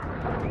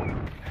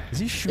 Is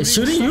he shooting? It's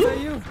shooting stuff you? At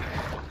you?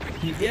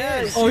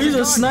 Yes. Oh, he's a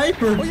gun.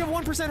 sniper. Oh, you have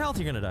 1% health.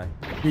 You're gonna die.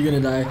 You're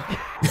gonna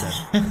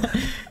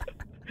die.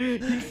 He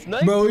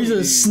sniped Bro, he's me.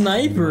 a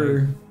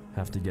sniper.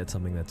 Have to get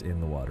something that's in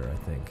the water, I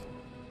think.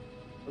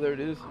 Oh, there it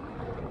is.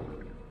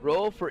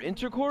 Roll for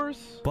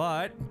intercourse?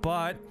 But,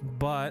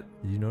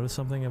 did you notice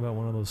something about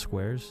one of those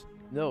squares?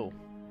 No.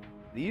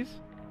 These?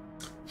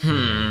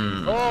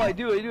 Hmm. Oh, I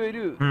do.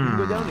 You can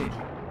go down it.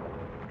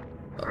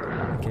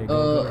 Okay,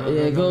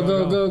 Yeah,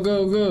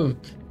 go.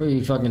 Before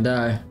you fucking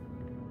die.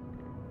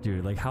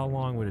 Dude, like, how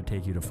long would it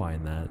take you to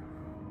find that?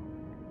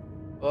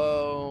 I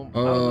don't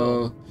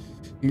know.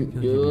 I feel like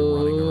you'd be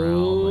running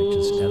around, like,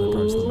 just other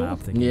parts of the map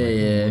thinking, Yeah,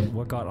 like, yeah.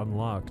 What got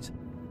unlocked?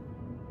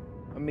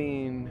 I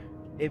mean,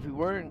 if we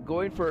weren't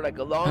going for like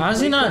a long. How's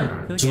he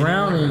playthrough- not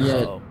drowning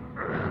yet? Oh.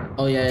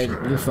 Oh yeah,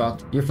 you're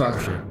fucked. You're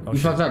fucked. shit. Oh, You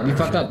shit. fucked up. You Oh,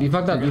 fucked shit. up. You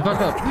fucked up. You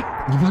fucked up.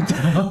 You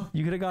fucked up.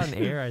 You could have gotten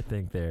air, I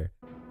think, there.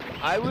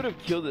 I would have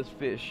killed this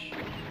fish.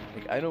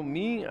 Like, I know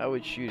me, I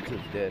would shoot it till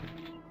it's dead.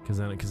 Cause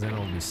then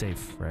it'll be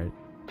safe, right?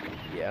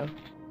 Yeah.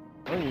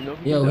 I don't even know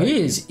if Yo, died. he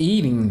is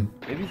eating.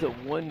 Maybe he's a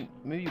one.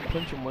 Maybe you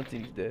punch him once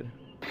and he's dead.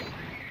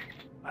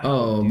 I don't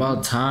Oh, know, about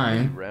dude.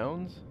 time. 3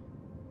 rounds?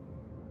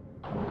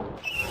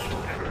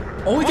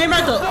 Oh, he came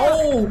at the.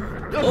 Oh.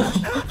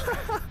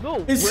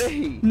 No It's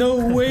way.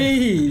 no way.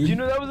 Did you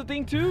know that was a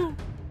thing too?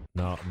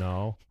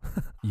 No.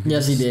 You can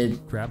Yes, he just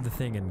did. Grab the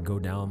thing and go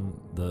down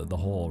the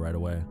hole right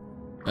away.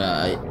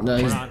 No,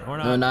 he's Or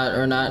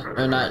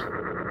or not.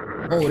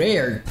 Oh,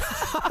 there.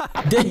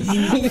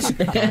 Going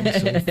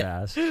so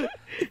fast.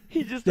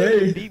 He just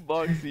started Dang.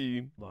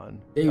 beatboxing. Hold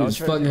They on.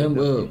 was I'll try to fucking get him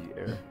the up.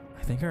 air.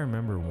 I think I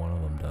remember one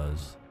of them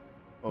does.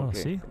 Okay. Oh,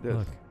 see? this.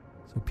 Look.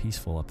 So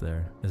peaceful up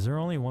there. Is there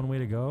only one way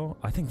to go?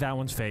 I think that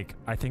one's fake.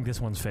 I think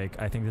this one's fake.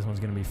 I think this one's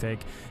gonna be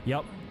fake.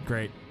 Yep.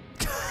 Great.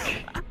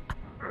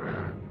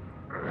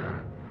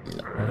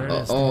 Oh, there it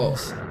is. Oh, there it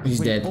is. he's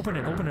Wait, dead. Open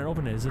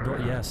it. Is the door?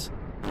 Yes.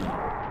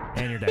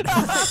 And you're dead.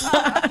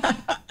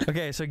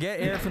 Okay, so get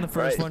air from the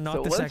first one, not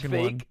so the one's second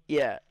fake. one.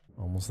 Yeah.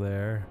 Almost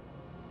there.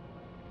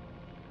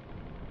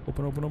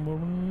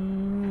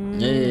 Open.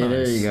 Yeah, Nice.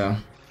 there you go.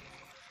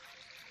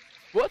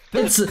 What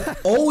the?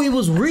 Oh, it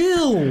was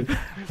real.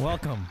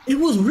 Welcome. It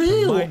was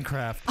real.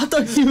 Minecraft. I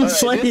thought he was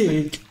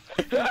playing.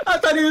 I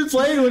thought he was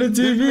playing with a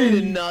This made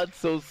it TV. not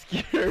so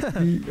scared.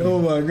 Oh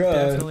my god.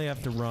 Definitely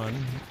have to run.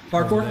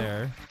 Parkour? over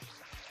there.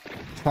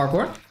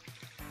 Parkour?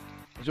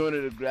 Just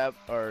wanted to grab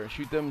or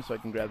shoot them so I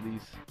can grab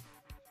these.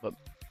 But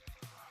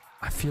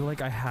I feel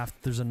like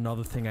there's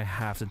another thing I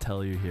have to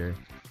tell you here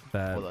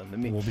that hold on, let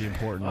me. will be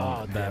important.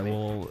 Oh, that damn it.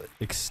 will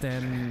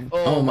extend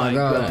Oh my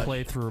God. the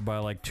playthrough by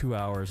like 2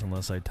 hours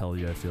unless I tell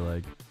you. I feel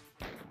like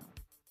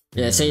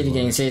Yeah, say it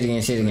again, say it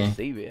again, say it again.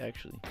 Save it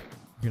actually.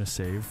 you're gonna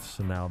save.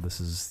 So now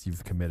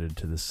you've committed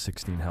to this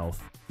 16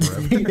 health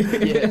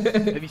forever. Yes.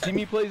 Have you seen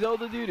me play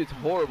Zelda, dude? It's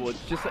horrible.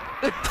 It's just like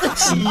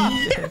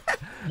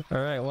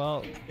All right.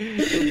 Well,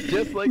 it's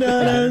just like No,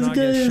 I that. did that's not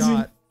get crazy.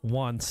 shot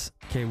once.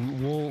 Okay,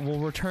 we'll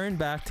return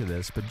back to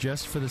this, but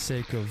just for the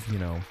sake of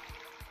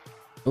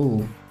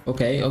Ooh,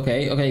 okay.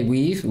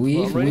 Weave,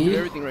 Well, I'm ready for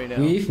everything right now.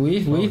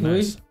 weave. Oh,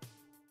 nice.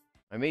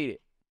 I made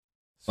it.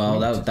 Wow,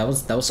 Sweet. that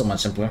was so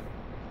much simpler.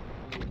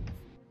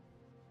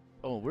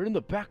 Oh, we're in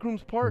the back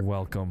rooms part.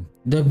 Welcome.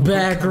 The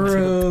back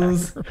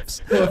rooms.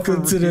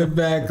 Welcome to the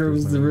back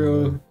rooms, the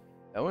real.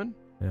 That one?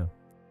 Yeah. Are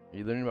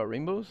you learning about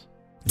rainbows?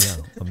 Yeah,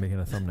 I'm making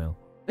a thumbnail.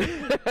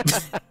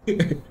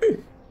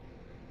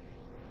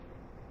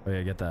 Oh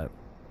yeah, get that.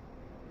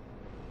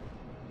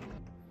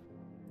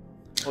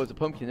 Oh, it's a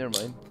pumpkin. Never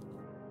mind.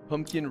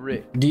 Pumpkin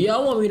Rick. Do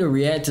y'all want me to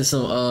react to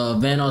some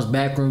Vanos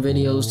backroom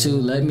videos too?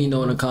 Let me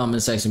know in the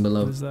comment section What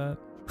below. is that?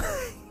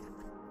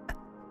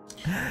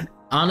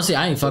 Honestly,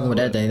 I ain't fucking with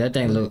that thing. That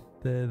thing look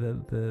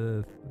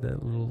That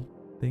little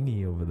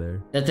thingy over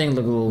there. a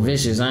little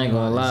vicious. I ain't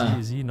gonna lie.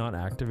 Is he not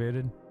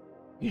activated?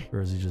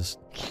 Or is he just...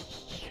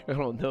 I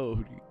don't know.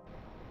 Dude.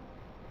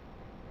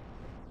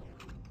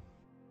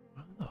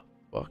 What the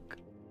fuck?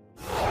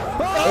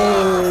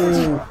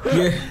 Oh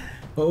yeah.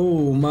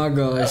 Oh my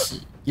gosh.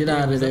 Get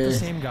out of Is that the there.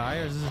 same guy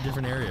or is this a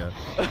different area?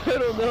 I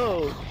don't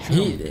know.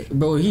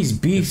 Bro, he's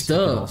beefed You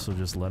can up. also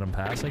just let him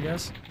pass, I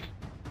guess.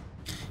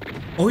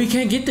 Oh, he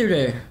can't get through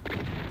there.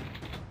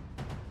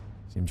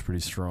 Seems pretty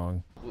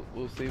strong.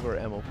 We'll save our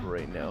ammo for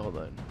right now. Hold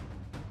on.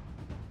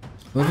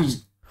 What if he-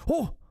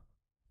 Oh!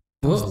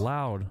 That was What?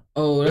 loud.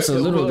 Oh, that's a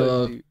It little was,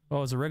 dog. dude.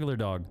 Oh, it's a regular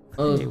dog.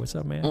 Oh. Hey, what's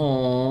up, man?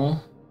 Aww.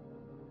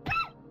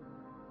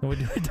 No,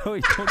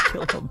 don't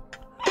kill him.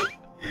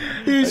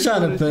 He's I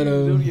trying to just wanna pet see if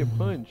Don't him. get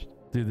punched.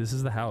 Dude, this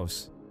is the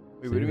house.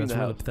 Wait, See, what do you mean that's the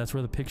where house? that's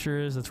where the picture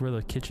is. That's where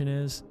the kitchen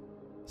is.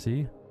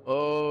 See?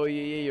 Oh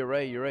yeah, you're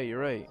right.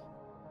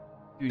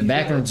 Dude, The you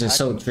back gotta rooms are attack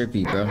so him.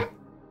 trippy, bro.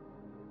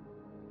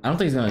 I don't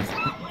think he's gonna.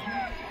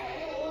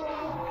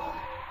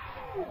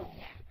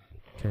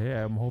 Okay,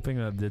 I'm hoping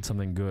that did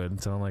something good.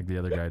 It sounded like the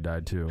other guy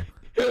died too.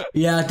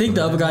 Yeah, I think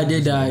the other guy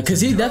did die, cause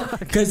he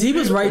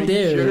was right Are you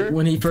there sure?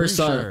 when he first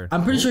Pretty saw it. sure.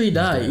 I'm pretty Oh, sure he he's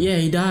died. dead. Yeah,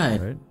 he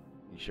died. Right?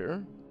 You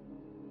sure?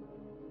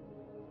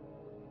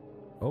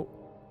 Oh,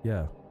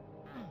 yeah.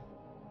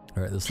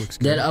 All right, this looks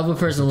good. That other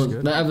person Looks was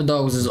good. that other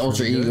dog was his Looks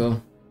ultra really good.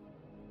 ego.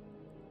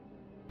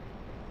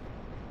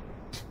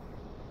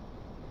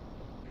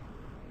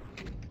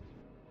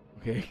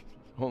 Okay.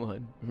 Hold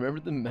on. Remember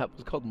the map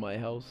was called My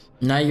House?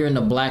 Now you're in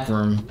the black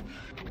room.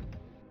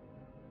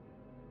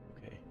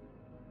 Okay.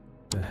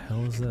 The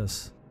hell is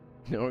this?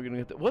 Now we're gonna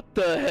get the. What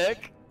the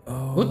heck?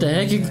 Oh, What the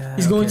heck? yeah,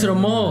 He's going okay, to the I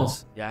remember mall.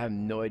 this. Yeah, I have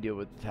no idea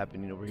what's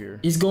happening over here.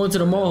 He's going to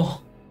the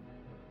mall.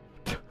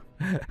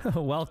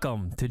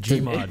 Welcome to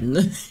Gmod. Dude,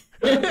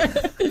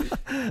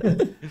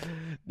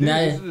 Now-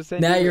 this is the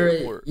San now Diego you're at-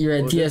 airport. you're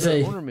at there's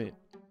an TSA. ornament.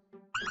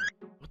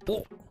 What the?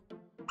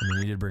 I mean,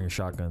 you did bring a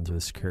shotgun to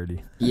the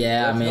security.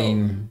 Yeah, I Let's go.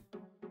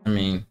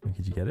 mean,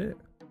 Did you get it?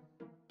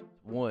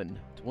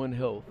 It's one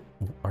health.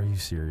 Are you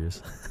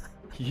serious?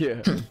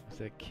 Yeah. It's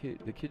that kid.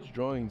 The kid's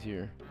drawings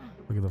here.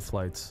 Look at the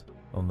flights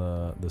on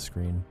the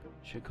screen.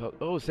 Chicago.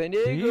 Oh, San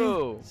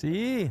Diego.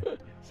 See?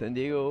 San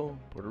Diego,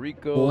 Puerto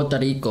Rico, Puerto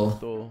Rico.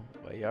 Puerto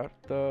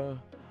Vallarta,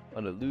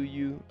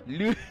 Honolulu,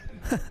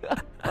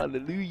 Honolulu,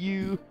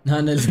 Hallelujah.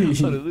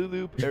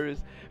 Honolulu, Paris,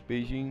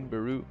 Beijing,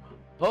 Beirut,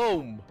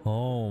 home,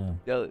 Home.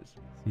 Dallas.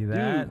 See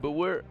that? Dude, but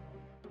where?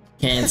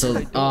 Canceled.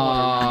 I don't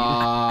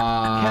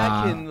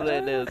Ah. Kakin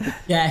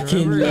Yeah,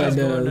 Remember you guys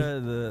King going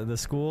Leonard. to the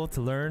school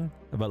to learn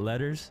about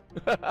letters?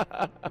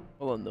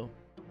 Hold on though.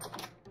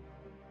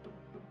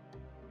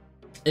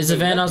 It's a Wait,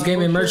 Van that's House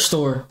Gaming Eagle merch shirt?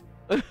 store.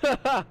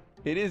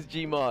 It is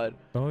Gmod.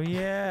 Oh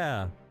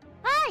yeah.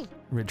 Hi.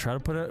 Wait, try to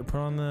put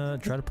on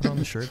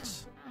the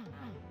shirts.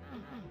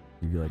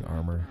 Give you like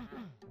armor.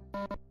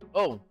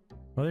 Oh,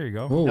 Oh, there you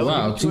go. Oh that would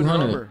wow, give me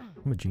 200. armor.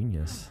 I'm a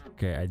genius.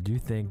 Okay, I do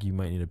think you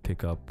might need to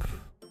pick up.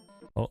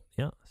 Oh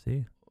yeah,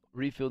 see.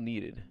 Refill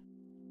needed.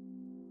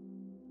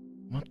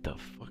 What the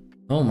fuck?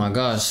 Oh my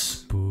gosh.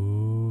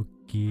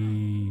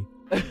 Spooky.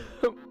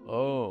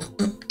 Oh.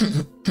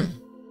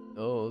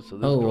 Oh, so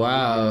this Oh, girl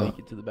wow. didn't make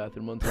it to the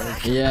bathroom one time.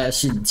 Yeah,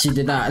 she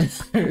did not.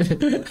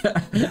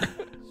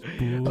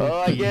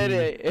 Oh, I get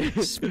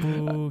it.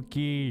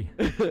 Spooky.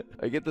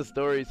 I get the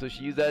story. So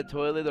she used that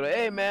toilet. They're like,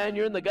 "Hey man,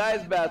 you're in the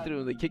guys'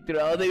 bathroom." They kicked her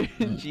out.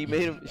 She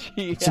made him.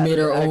 She made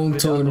her own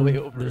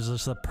toilet. There's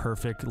just a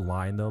perfect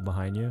line though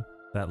behind you.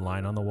 That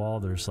line on the wall.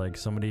 There's like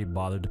somebody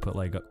bothered to put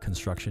like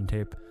construction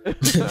tape.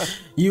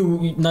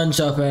 You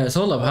nunchuck ass.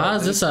 Hold up,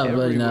 how's this up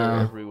right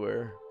now?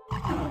 Everywhere.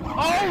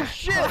 Oh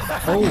shit!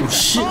 Oh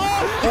shit!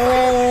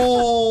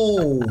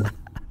 Oh!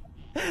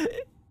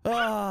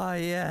 Oh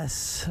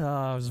yes. Oh,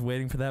 I was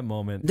waiting for that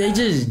moment. They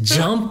just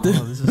jumped. Oh,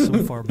 this is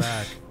so far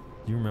back.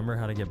 Do you remember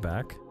how to get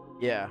back?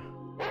 Yeah.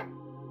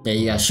 Yeah,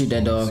 you gotta shoot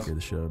that dog. Scared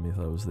the shit out of me. I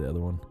thought it was the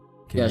other one.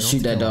 Okay, You gotta shoot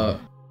that dog.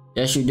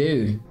 Yes, you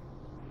do.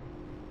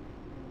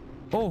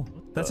 Oh,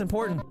 that's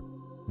important.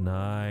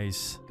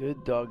 Nice.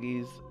 Good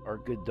doggies are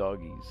good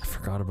doggies. I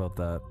forgot about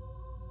that.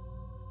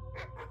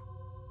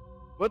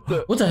 What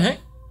the? What the heck?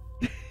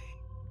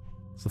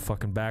 It's the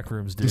fucking back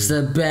rooms, dude. It's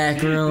the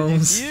back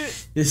rooms.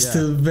 It's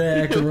the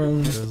back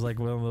rooms. It was like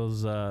one of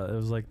those. It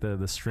was like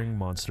the string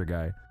monster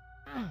guy.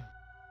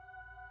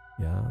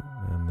 Yeah,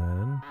 and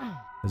then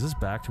is this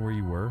back to where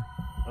you were?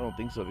 I don't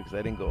think so because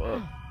I didn't go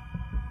up.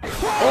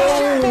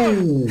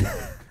 Oh!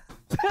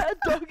 Bad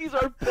doggies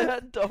are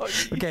bad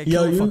doggies. Okay,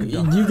 Yo, kill the fucking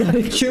dog. you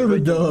gotta kill the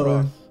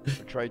dog.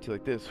 Try to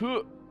like this.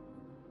 Look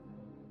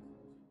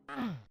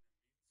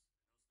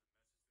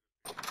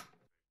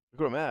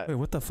where I'm at. Wait,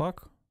 what the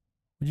fuck?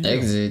 What'd you do?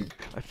 Exit.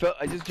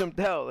 I just jumped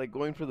out, like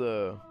going for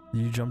the.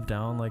 You jumped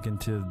down like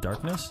into the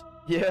darkness?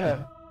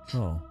 Yeah.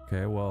 Oh,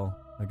 okay. Well,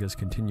 I guess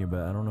continue,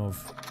 but I don't know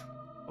if.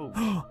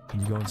 Oh. Can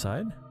you go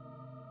inside?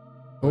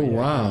 Oh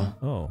wow.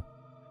 Oh.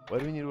 Why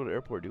do we need to go to the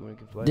airport, dude? When we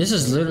can fly. This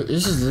is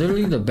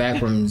literally the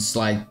back rooms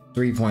like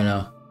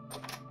 3.0.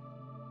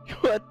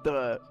 What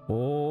the?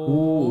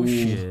 Oh Ooh.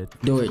 shit.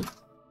 Do it.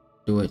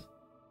 Do it.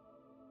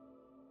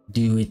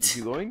 Do it.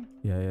 You going?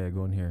 Yeah,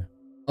 go in here.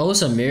 Oh,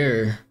 it's a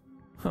mirror.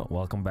 Oh,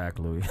 welcome back,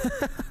 Louis.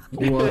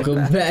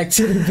 Welcome back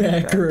to the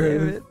back God damn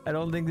room. it. I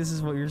don't think this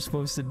is what you're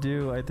supposed to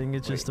do. I think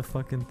it's just a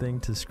fucking thing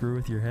to screw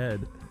with your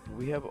head.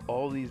 We have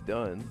all these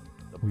done.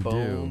 The We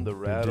bone, do. the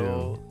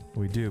rattle.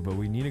 We do, but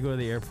we need to go to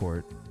the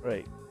airport.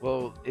 Right.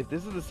 Well, if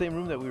this is the same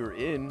room that we were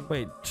in.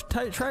 Wait,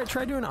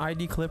 try doing an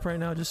ID clip right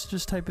now.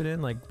 Just type it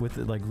in like with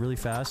it like really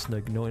fast.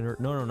 Like no,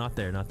 not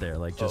there.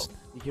 Like just.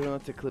 You can't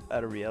have to clip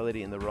out of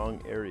reality in the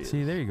wrong area.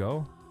 See, there you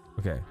go.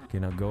 Okay,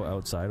 now go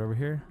outside over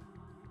here.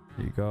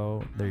 There you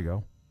go. There you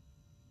go.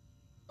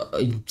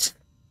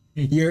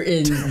 You're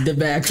in the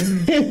back.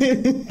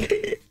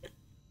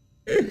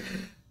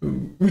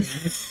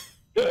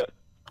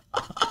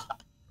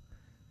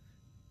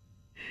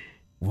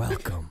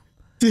 Welcome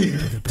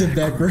the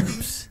back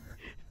rooms.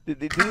 Did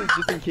they do this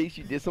just in case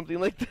you did something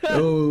like that?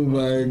 Oh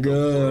my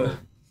god.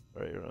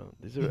 Alright,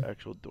 these are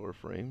actual door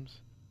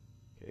frames.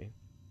 Okay.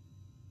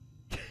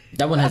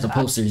 That one has a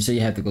poster, so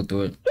you have to go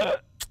through it.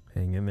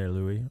 Hang in there,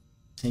 Louis.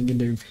 Hang in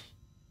there.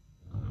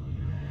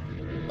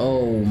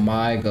 Oh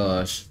my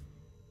gosh.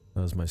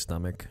 That was my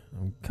stomach.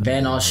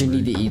 Van Osh, you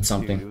need to eat Dude,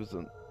 something. it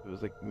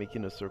was like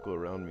making a circle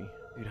around me.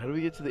 Dude, how do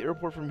we get to the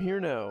airport from here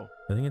now?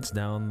 I think it's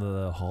down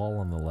the hall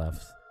on the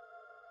left.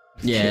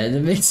 Yeah,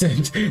 that makes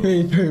sense. It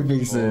makes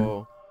perfect sense.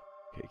 Oh.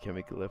 Okay, can't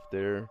make a left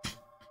there.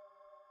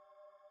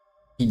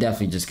 He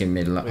definitely just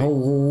committed. Like,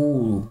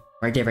 oh,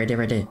 right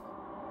there.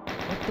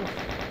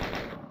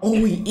 Oh,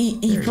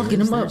 he fucking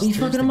him up. He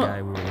fucking him up.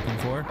 Guy we were looking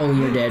for. Oh,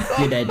 you're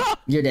dead.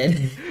 You're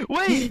dead.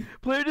 Wait,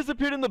 player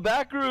disappeared in the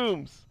back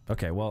rooms.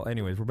 Okay, well,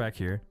 anyways, we're back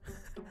here.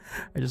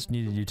 I just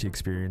needed you to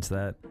experience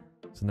that.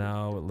 So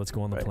now let's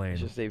go on the plane.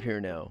 Let's just save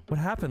here now. What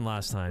happened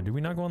last time? Did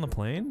we not go on the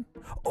plane?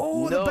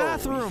 Oh, No, the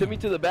bathroom! you sent me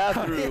to the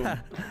bathroom.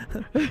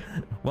 Yeah.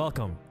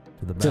 Welcome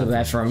to the To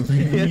bathroom.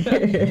 the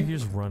bathroom. You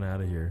just run out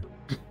of here.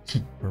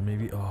 Or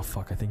maybe, oh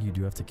fuck, I think you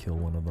do have to kill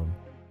one of them.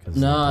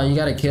 No, you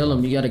gotta kill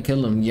him. You gotta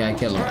kill him.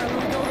 Kill him.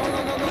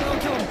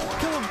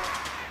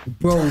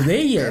 Bro,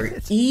 they are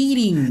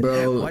eating,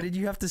 bro. Why did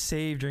you have to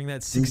save during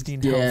that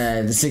 16 Yeah,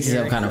 health? the 16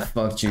 health kind of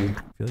fucked you. I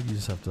feel like you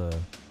just have to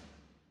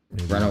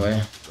maybe, Run away.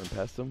 Run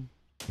past them.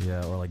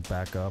 Yeah, or like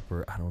back up,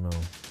 or I don't know.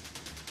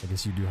 I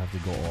guess you do have to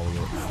go all the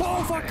way.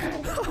 Oh fuck!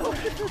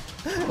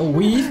 Oh,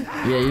 weed?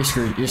 Yeah, you're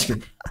screwed. You're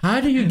screwed.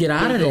 How do you get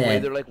out of There's no way,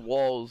 that? they're like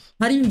walls.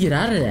 How do you get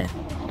out of that?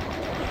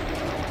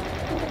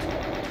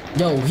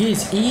 Yo,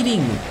 he's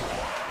eating.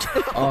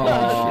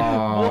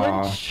 Oh.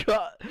 One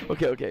shot.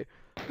 Okay.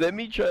 Let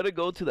me try to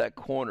go to that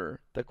corner.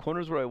 That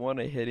corner's where I want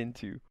to head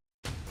into.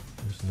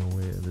 There's no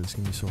way. It's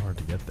gonna be so hard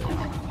to get there.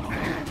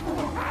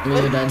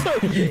 Really done.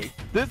 Okay.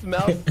 This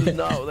mouse does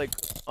not like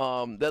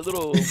that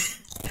little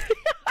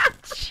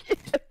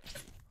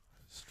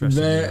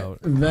Stressing me out.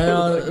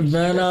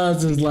 Van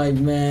Oz is like,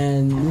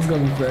 man, this is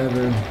gonna be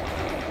forever.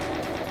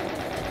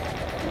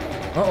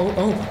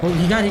 Oh,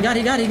 he got it.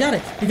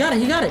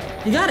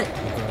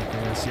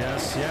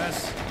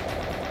 Yes.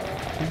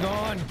 He's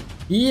gone.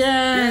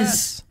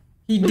 Yes!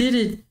 He did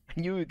it. I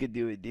knew we could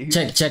do it, dude.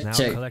 Check. Now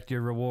collect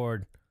your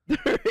reward.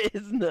 There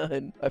is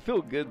none. I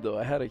feel good though.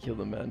 I had to kill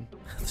the man.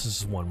 This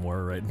is one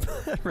more right,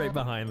 right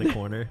behind the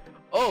corner.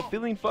 Oh,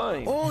 feeling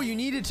fine. Oh, you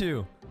needed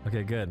to.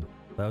 Okay, good.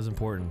 That was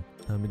important.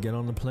 Time to get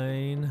on the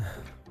plane.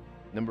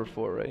 Number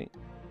 4, right?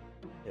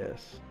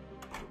 Yes.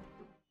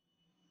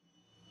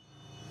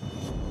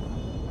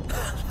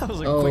 That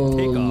was a quick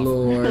takeoff.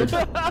 Lord.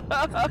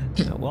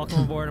 Yeah,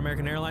 welcome aboard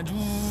American Airlines.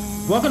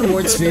 Welcome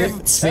aboard, Spirit.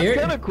 That's Spirit.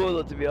 kind of cool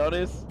though, to be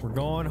honest. We're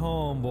going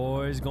home,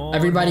 boys. Going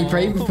Everybody home.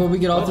 pray before we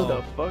get off What the...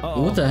 the fuck?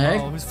 Uh-oh. What the heck?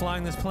 Oh, who's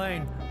flying this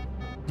plane?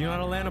 Do you know how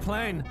to land a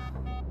plane?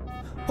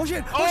 Oh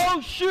shit! Oh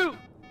shoot!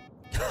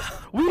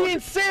 We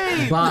didn't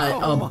save! By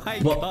Oh my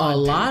a God,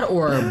 lot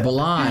or a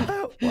blot?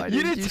 Why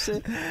You didn't didn't you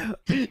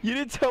say? You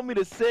didn't tell me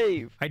to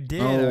save. I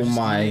did. I Oh was just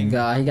my being-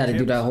 God, he got to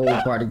do that whole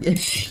part again.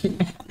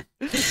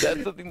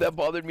 That's something that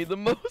bothered me the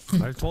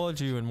most. I told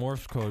you in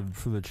Morse code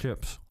for the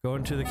chips. Go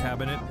into the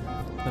cabinet,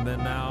 and then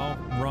now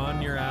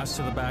run your ass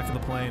to the back of the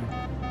plane.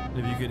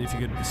 If you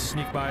could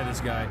sneak by this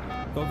guy.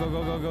 Go go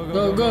go go go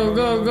Go, go,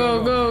 go,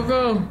 go, go,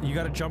 go. You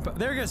gotta jump up.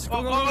 There he is. Go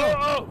Oh, go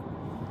go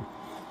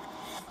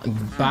go.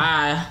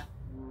 Bye.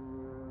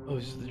 Oh,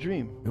 it's just a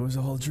dream. It was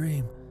a whole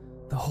dream.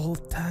 The whole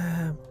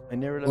time. I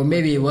never left Or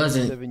maybe my it phone for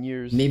wasn't. 7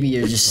 years. Maybe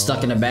you're just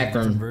stuck in the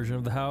background. Version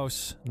of the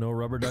house. No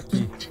rubber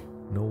ducky.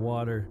 No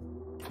water.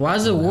 Why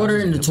is there water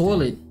in the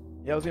toilet?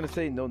 Yeah, I was gonna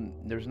say no.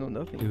 There's no It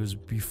nothing. was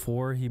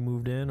before he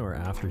moved in or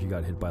after he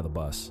got hit by the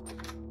bus.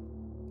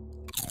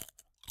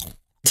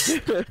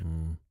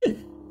 Mm.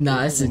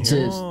 Nah, it's the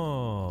chips.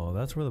 Oh,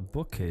 that's where the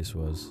bookcase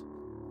was.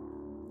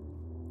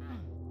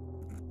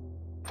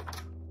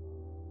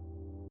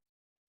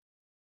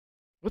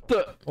 What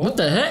the? What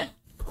the heck?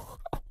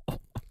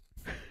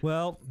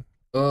 Well,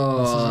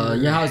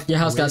 Your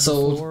house got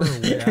sold.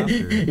 Your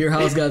Your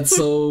house got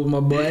sold, my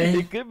boy.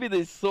 It could be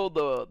they sold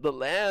the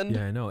land.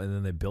 Yeah, I know. And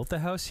then they built the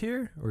house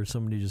here, or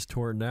somebody just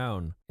tore it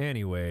down.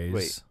 Anyways,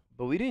 Wait,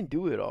 but we didn't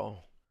do it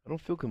all. I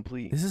don't feel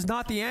complete. this is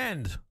not the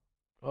end.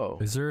 Oh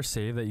Is there a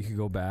save that you could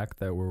go back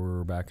that where we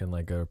were back in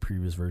like a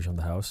previous version of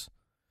the house?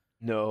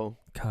 no.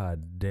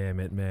 God damn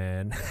it,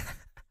 man.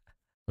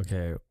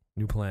 Okay,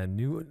 new plan.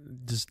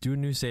 Just do a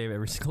new save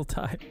every single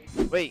time.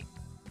 Wait,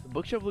 the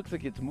bookshelf looks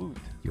like it's moved.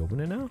 You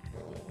open it now?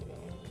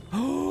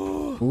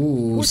 Ooh,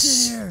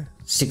 What's in here?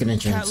 secret Oh,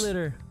 Cat entrance.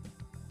 litter.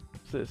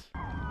 What's this?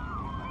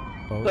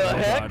 Oh, The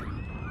heck? God.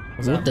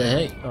 What's What the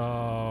happening? heck?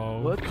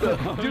 Oh. What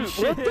the? Oh, Dude,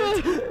 shit. what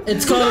the?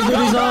 It's Call of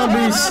Duty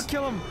Zombies.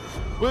 Kill him.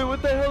 Wait,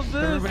 what the hell's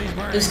this? Everybody's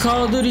burning. It's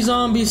Call of Duty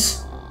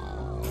Zombies.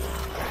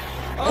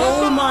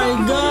 Oh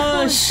my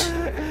gosh.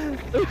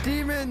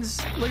 Demons.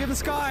 Look at the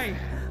sky.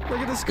 Look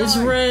at the sky. It's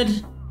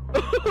red.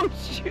 Oh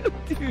shoot,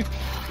 dude.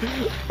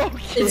 Oh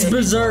shit. It's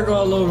Berserk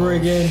all over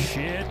again.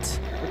 Shit.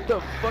 What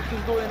the fuck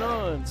is going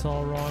on? It's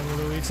all wrong,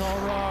 Louis. It's all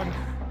wrong.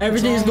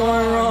 Everything's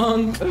going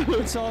wrong.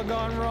 It's all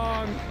gone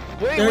wrong.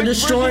 Wait, They're which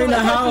destroying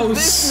version the of is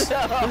this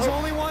There's now?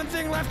 only one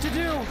thing left to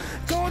do.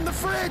 Go in the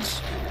fridge.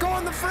 Go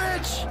in the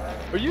fridge.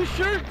 Are you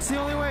sure? It's the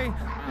only way.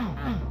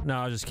 No,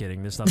 I was just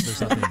kidding. There's nothing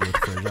to do with the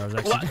fridge. I was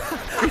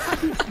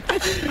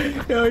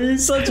actually. Yo, you're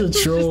such a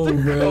troll,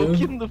 bro.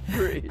 Coke in the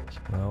fridge.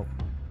 Well,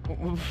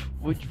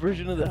 Which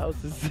version of the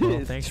house is this?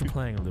 well, thanks for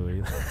playing,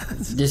 Louis.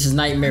 This is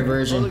Nightmare Oh,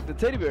 version. look, the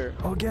teddy bear.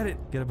 Oh, get it.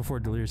 Get it before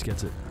Delirious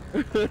gets it.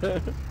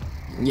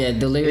 Yeah,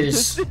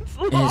 Delirious It's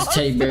and his lost.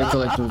 teddy bear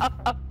collection.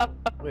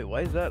 Wait,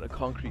 why is that a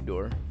concrete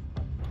door?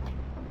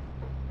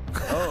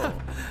 Oh,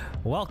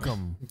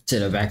 Welcome. To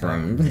the back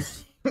room.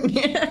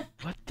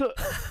 what the?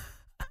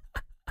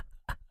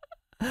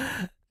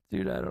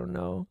 Dude, I don't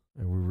know.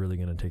 Are we really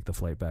going to take the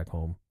flight back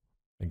home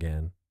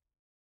again?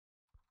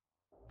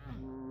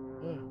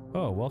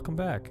 Oh, welcome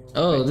back.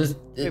 Oh, this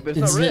Wait, but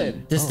it's not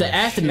red. This is the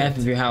aftermath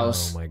of your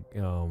house.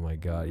 Oh my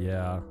god,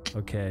 yeah.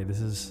 Okay, this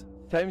is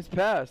Time's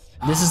passed.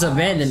 This is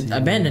abandoned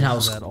this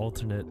house. is that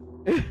alternate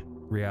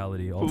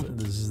reality.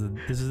 This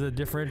is a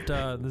different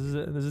this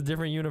is a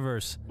different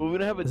universe. But we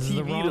don't have a This is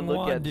the TV to wrong look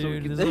one, at.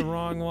 dude. So This is the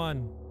wrong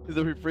one. Is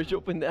the fridge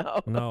open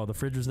now? No, the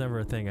fridge was never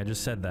a thing. I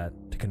just said that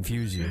to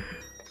confuse you.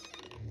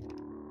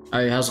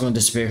 Alright, your house is going to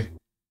disappear.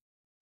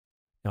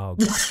 Oh,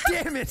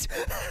 damn it!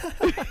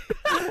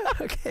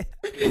 Okay.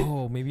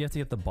 Oh, maybe you have to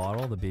get the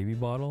bottle, the baby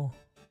bottle.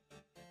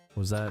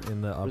 Was that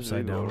in the Where's the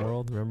upside baby down bottle?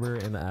 world? Remember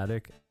in the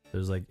attic?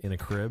 There's like in a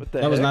crib. What the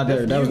That was heck? not there.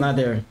 That's That was new. not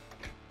there.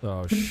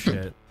 Oh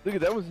shit! Look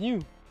at that one's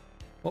new.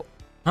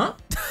 Huh?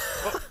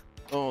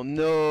 Oh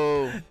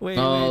no. Wait,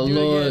 Oh, wait,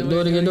 Lord. Do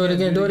it again, do it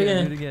again, do it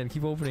again. Do it again.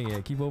 Keep opening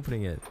it. Keep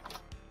opening it.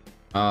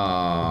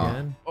 Aww.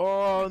 Again.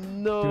 Oh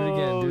no. Do it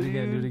again. Do it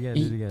again. Do it again.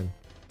 Do it again.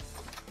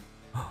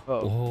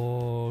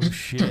 Oh. Oh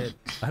shit!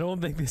 I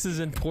don't think this is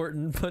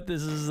important, but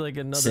this is like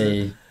another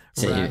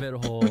Say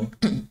rabbit hole.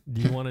 Do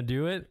you want to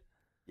do it?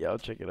 Yeah, I'll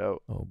check it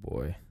out. Oh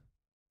boy.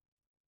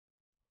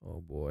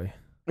 Oh boy.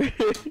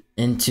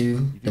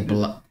 into the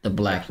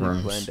black Actually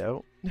rooms. planned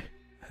out.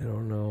 I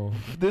don't know.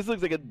 This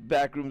looks like a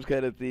backrooms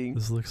kind of thing.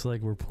 This looks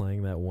like we're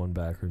playing that one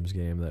backrooms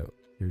game that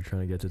you're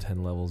trying to get to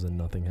 10 levels and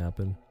nothing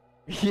happened.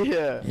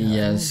 Yeah.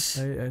 Yes.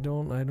 I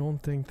don't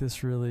think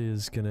this really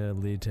is gonna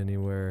lead to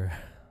anywhere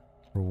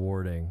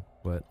rewarding.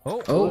 But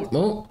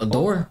Oh, a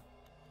door.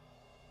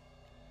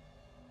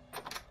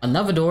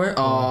 Another door.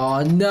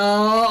 Oh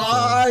no!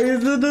 Oh,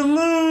 he's in the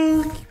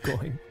loop. Keep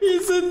going.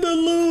 He's in the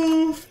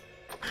loop.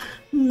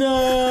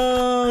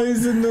 No,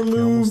 he's in the You're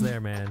loop. almost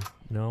there, man.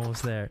 You're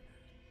almost there.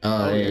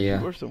 Oh yeah.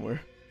 Door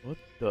somewhere. What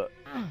the?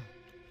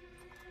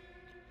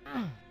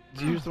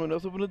 Did you hear someone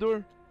else open the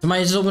door?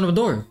 Somebody just opened up a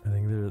door. I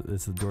think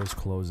it's the door's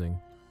closing.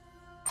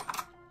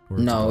 Or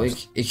it's a No,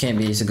 ghost. it can't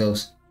be. It's a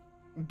ghost.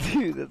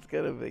 Dude, that's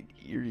kind of like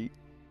eerie.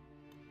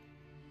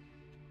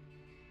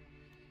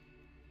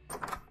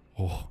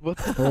 Oh, What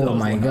the Oh hell?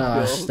 my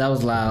gosh, that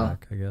was loud.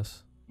 back, I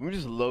guess. Let me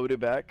just load it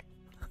back.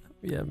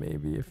 Yeah,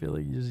 maybe. I feel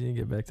like you just need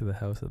to get back to the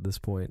house at this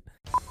point.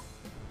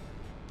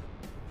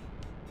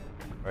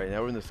 Alright,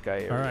 now we're in the sky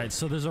area. Alright,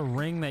 so there's a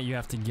ring that you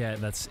have to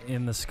get that's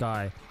in the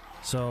sky.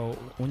 So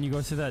when you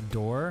go through that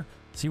door,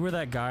 see where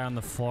that guy on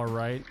the far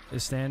right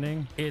is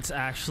standing? There's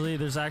actually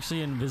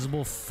an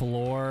invisible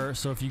floor.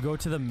 So if you go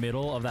to the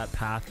middle of that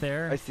path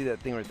there. I see that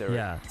thing right there.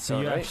 Yeah, so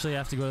you right? actually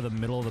have to go to the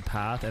middle of the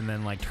path and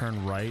then like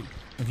turn right.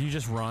 If you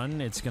just run,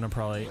 it's gonna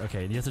probably,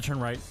 okay, you have to turn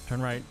right,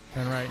 turn right,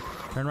 turn right,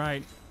 turn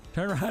right,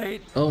 turn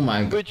right. Oh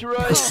my god. Which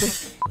right?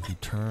 If you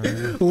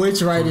turn,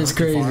 Which right is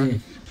crazy?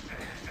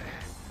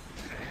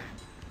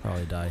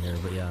 probably die here,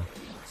 but yeah.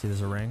 See, there's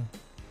a ring.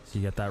 So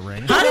you get that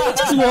ring. How did he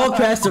just walk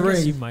past the I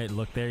guess you ring? might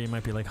look there, you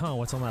might be like, huh,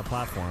 what's on that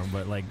platform?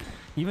 But like,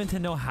 even to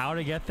know how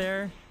to get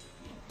there,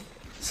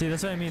 see,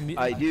 that's what I mean.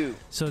 I do.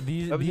 So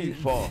these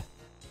fall.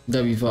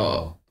 W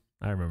fall.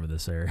 I remember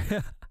this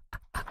area.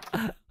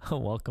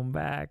 Welcome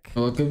back.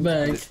 Welcome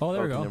back. Oh,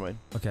 there we Never go. mind.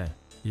 Okay.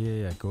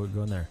 Yeah. Go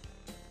in there.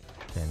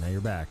 Okay, now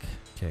you're back.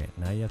 Okay,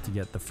 now you have to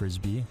get the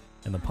frisbee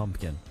and the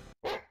pumpkin.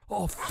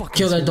 Oh, fuck.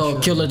 Kill that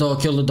dog. Kill the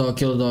dog. Kill the dog.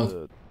 Kill the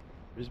dog.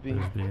 Frisbee.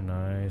 Frisbee,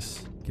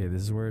 nice. Okay,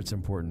 this is where it's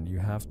important. You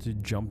have to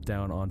jump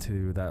down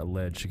onto that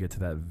ledge to get to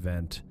that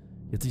vent.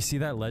 If you see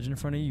that ledge in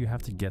front of you, you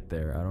have to get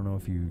there. I don't know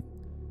if you,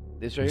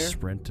 This you right here?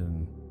 sprint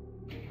and...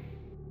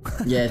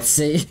 Yeah,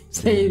 say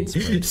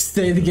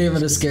the game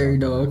of the scary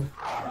dog.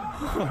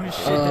 Oh,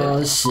 shit.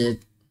 Oh shit.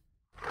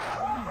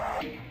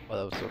 Oh,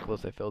 that was so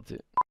close. I felt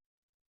it.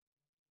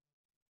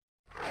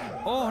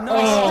 Oh, no.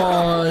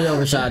 Oh, he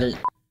overshot it.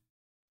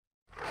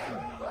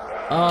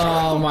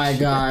 Oh my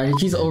god,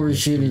 he's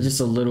overshooting just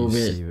a little You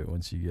bit. save it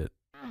once you get...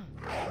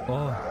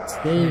 Oh,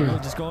 Save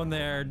it. just go in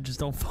there. Just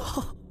don't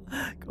fall.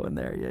 Go in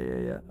there.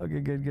 Yeah. Okay,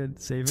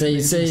 good. Save it.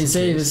 Save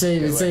maybe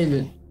it. Save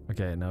it.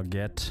 Okay, now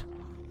get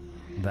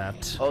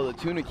that. Oh, the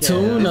tuna can.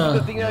 Tuna. This is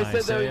the thing that I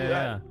Nice, said that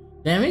yeah.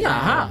 Damn, he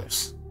got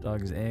hops.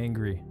 Dog is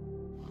angry.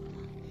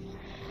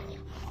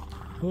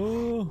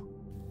 Oh.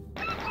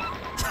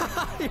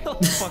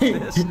 Fuck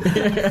this.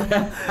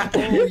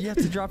 Oh, you have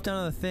to drop down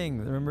on the thing.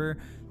 Remember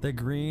the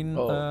green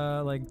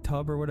like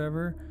tub or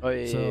whatever? Oh,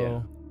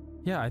 yeah.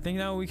 Yeah, I think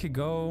now we could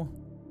go.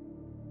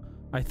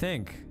 I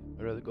think.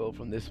 I'd rather go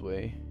from this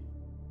way.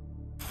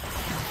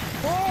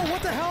 Oh,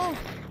 what the hell?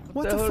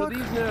 What the hell fuck? are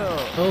these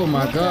now? Oh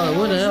my god,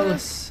 what the hell?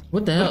 This?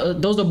 What the hell?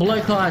 Those are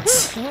blood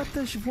clots.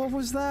 What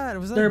was that?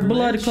 Was that They're a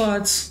blood glitch?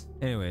 clots.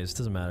 Anyways,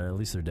 doesn't matter. At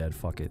least they're dead.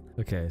 Fuck it.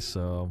 Okay,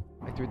 so.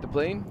 Activate the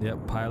plane?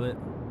 Yep, pilot.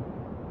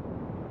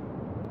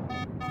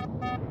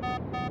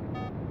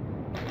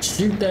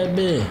 Shoot that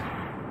bit.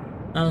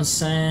 I'm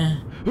saying.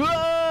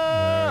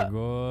 Ah! Very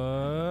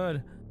good.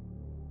 It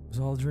was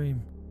all a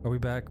dream. Are we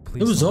back?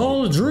 Please. It was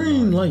all a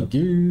dream, like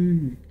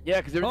dude. Yeah,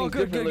 because everything's Oh,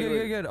 good. different.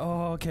 Look. Good.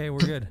 Oh, okay, we're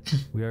good.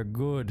 We are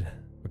good.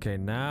 Okay,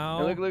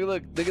 now. And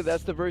look. Look at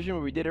that's the version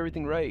where we did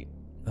everything right.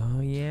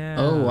 Oh, yeah.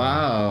 Oh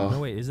wow. No,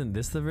 wait, isn't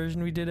this the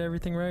version we did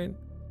everything right?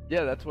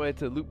 Yeah, that's why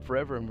it's a loop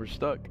forever and we're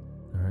stuck.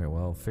 All right,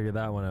 well, figure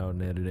that one out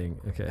in editing.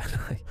 Okay.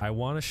 I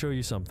want to show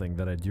you something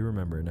that I do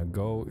remember. Now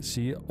go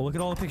see. Oh, look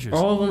at all the pictures.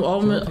 All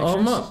of them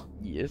Pictures? up.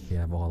 Yes. You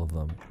have all of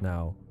them.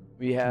 Now,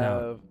 We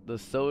have the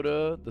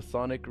soda, the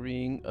Sonic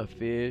ring, a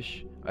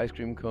fish, ice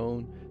cream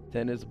cone,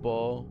 tennis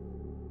ball,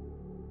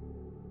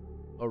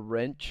 a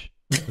wrench,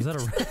 is that a...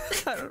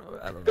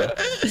 I don't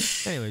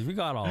know. Anyways, we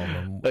got all of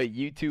them. a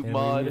YouTube And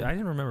mod. I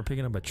didn't remember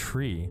picking up a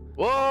tree.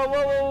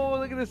 Whoa,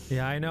 look at this.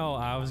 Yeah, I know.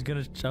 I was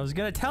gonna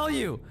tell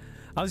you.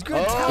 I was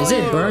gonna Oh. tell Is you.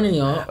 it burning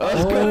up? I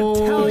was gonna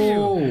tell you.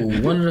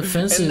 Oh, one of the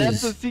fences. And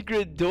that's the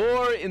secret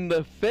door in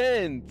the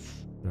fence.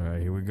 All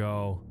right, here we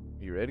go.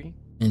 You ready?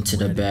 Into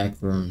the Ready. back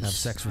rooms. Have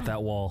sex with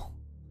that wall.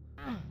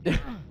 Did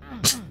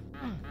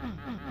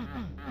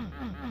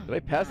I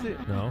pass it?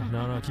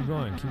 No. Keep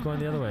going. Keep going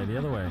the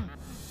other way.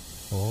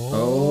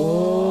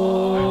 Oh.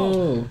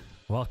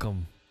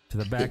 Welcome to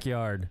the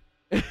backyard.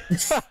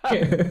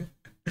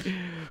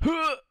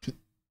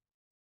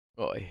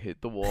 Oh, I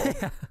hit the wall.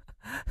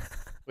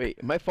 Wait,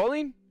 am I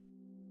falling?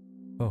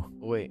 Oh,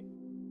 Wait,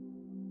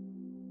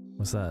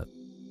 what's that?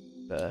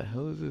 the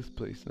hell is this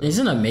place now? He's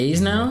in a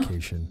maze now?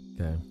 Location.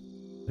 Okay.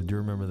 I do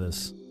remember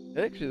this. It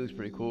actually looks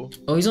pretty cool.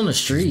 Oh, he's on the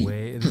street.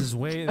 This is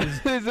way. Is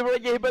it where I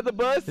get hit by the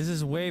bus? This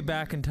is way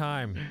back in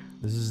time.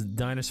 This is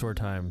dinosaur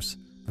times.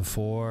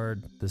 Before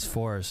this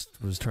forest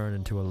was turned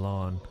into a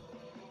lawn.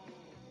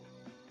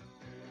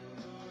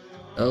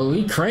 Oh,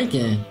 he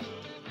cranking.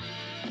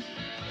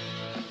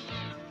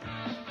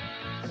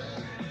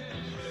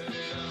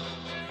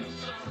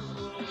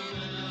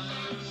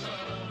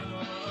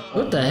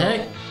 What the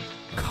heck?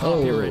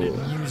 Copyrighted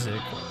music.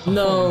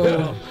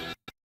 No.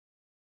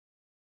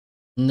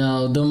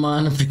 No,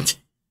 demonetization.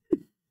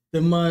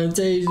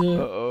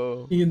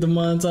 Uh-oh. You get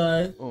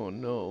demonetized. Oh,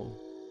 no.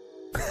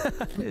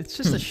 It's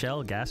just a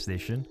Shell gas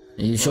station.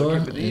 Are you sure?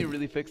 Okay, but they need to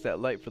really fix that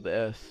light for the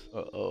S.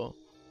 Uh-oh.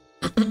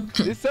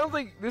 This feels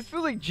like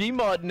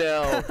Gmod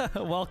now.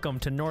 Welcome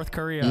to North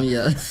Korea.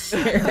 Yeah.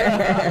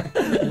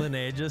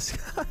 Linnea just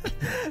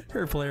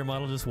her player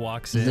model just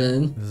walks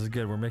in. This is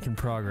good. We're making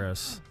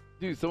progress.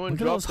 Dude, someone Look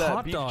at dropped those that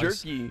hot beef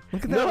dogs. jerky.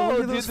 Look at No, that. Look at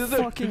dude, those those are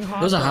fucking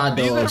hot Those are dogs. hot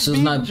These are dogs. So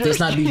beef that's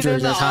not beef jerky, jerky. they're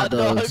That's not hot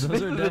dogs.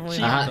 Those are definitely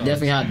cheap. hot dogs.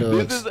 Definitely hot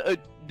This dogs. is a.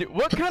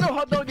 What kind of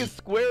hot dog is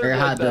square They're like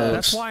hot that? dogs.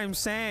 That's why I'm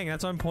saying.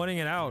 That's why I'm pointing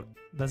it out.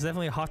 That's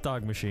definitely a hot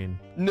dog machine.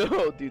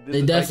 No, dude. This It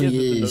is, definitely I guess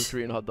it's a is. North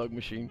Korean hot dog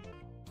machine.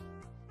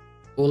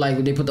 Or like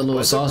they put the little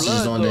Where's the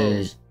sausages blood, on though?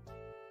 there.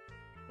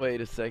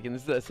 Wait a second.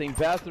 This is that same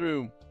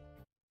bathroom.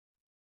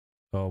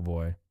 Oh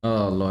boy.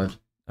 Oh lord.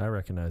 I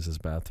recognize this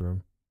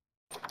bathroom.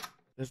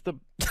 That's the.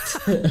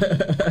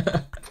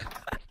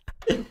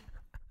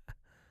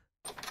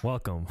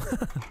 Welcome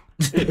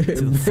to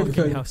the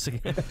fucking house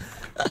again.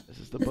 This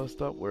is the bus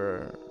stop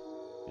where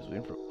he's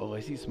waiting for. Oh, I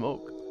see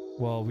smoke.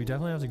 Well, we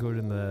definitely have to go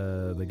to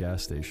the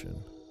gas station.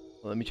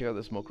 Well, let me check out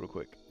the smoke real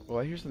quick. Oh,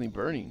 I hear something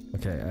burning.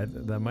 Okay,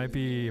 that might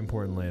be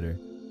important later.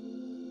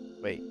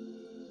 Wait.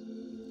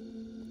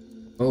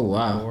 Oh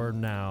wow. Or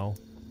now.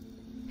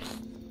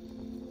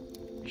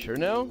 You sure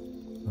now?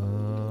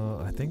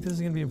 I think this is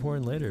gonna be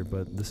important later,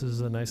 but this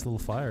is a nice little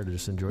fire to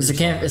just enjoy. It's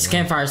a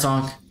campfire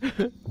song.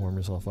 Warm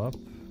yourself up.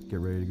 Get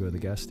ready to go to the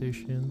gas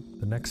station.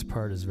 The next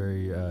part is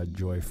very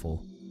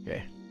joyful.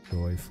 Okay.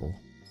 Joyful.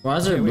 Why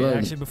is there Okay, wait, blood?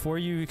 actually, before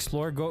you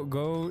explore,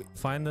 go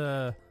find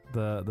the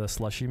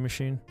slushy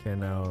machine. Okay,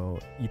 now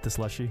eat the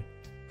slushy.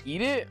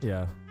 Eat it?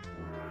 Yeah.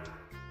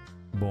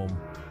 Boom.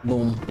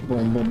 Boom,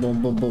 boom, boom,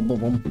 boom, boom, boom, boom,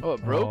 boom. Oh,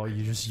 it broke? Oh,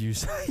 you just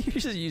use you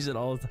just use it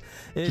all the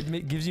time.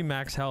 It gives you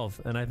max health,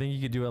 and I think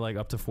you could do it like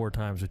up to 4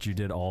 times, which you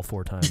did all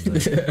 4 times.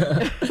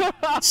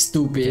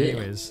 Stupid.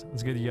 Anyways,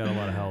 it's good you got a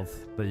lot of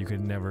health that you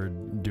could never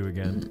do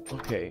again.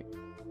 Okay.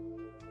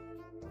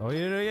 Oh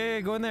yeah,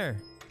 go in there.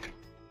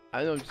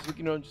 I know, just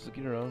looking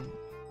around,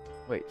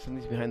 Wait,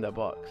 something's behind that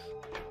box.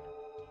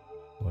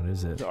 What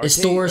is it? The It's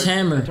Thor's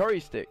hammer.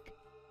 Atari stick.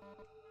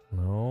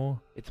 No.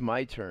 It's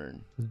my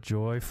turn.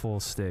 Joyful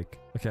stick.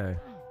 Okay.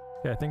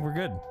 Yeah, I think we're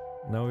good.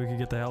 Now we can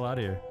get the hell out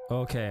of here.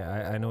 Okay,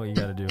 I know what you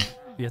gotta do.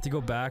 You have to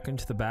go back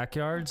into the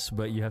backyards,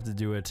 but you have to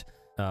do it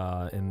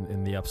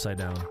in the upside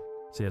down.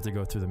 So you have to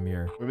go through the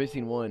mirror. We're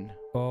missing one.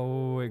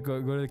 Oh wait, go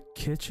to the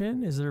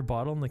kitchen. Is there a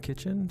bottle in the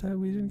kitchen that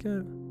we didn't get?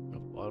 A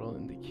bottle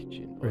in the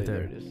kitchen. Oh, Right there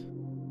there. it is.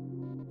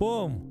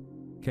 Boom.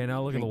 Okay,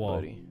 now look at the wall.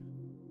 Buddy.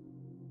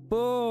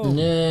 Boom.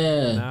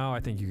 Yeah. Now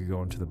I think you could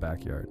go into the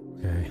backyard.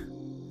 Okay.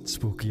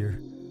 Spookier.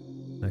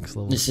 Next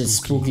level. This is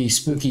spooky.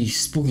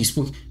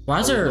 Why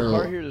is there? There's no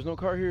car here. There's no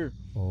car here.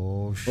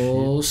 Oh shit.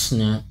 Oh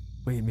snap!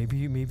 Wait, maybe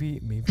you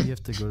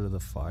have to go to the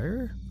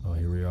fire? Oh,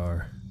 here we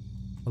are.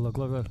 Oh, look.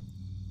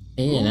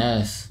 A and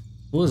S.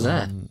 What was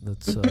that?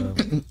 That's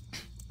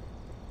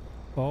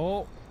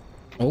Oh.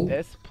 Oh.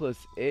 S plus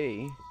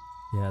A.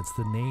 Yeah, it's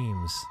the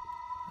names.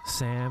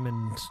 Sam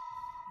and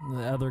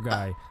the other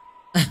guy.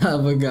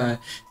 Other guy.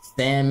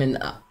 Sam and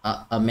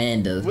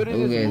Amanda. What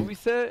is this movie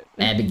set?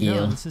 Abigail.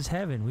 No, this is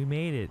heaven. We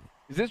made it.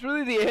 Is this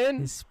really the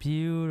end? It's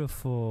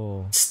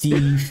beautiful.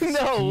 Steve.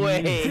 No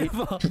way.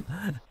 Beautiful.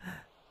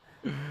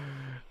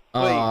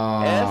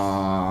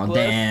 Oh plus,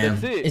 damn!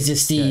 that's it. It's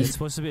just Yeah, Steve. it's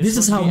supposed to be, This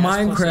is how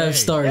Minecraft Yeah,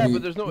 started.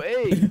 but there's no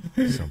A.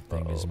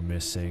 Something is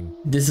missing.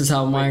 This is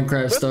how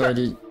Minecraft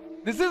started.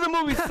 This is a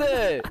movie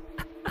set.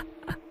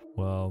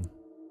 Well,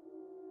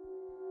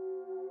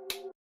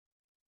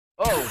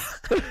 Oh.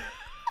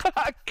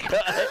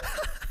 Cut.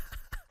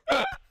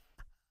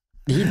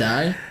 Did he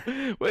die?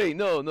 Wait,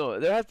 no.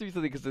 There has to be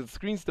something because the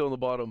screen's still on the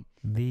bottom.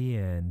 the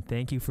end.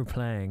 Thank you for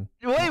playing.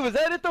 Wait, was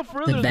that it though? For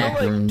real? The There's back no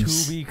like.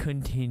 rooms. To be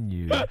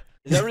continued.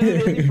 Is that really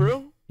the ending for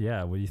real?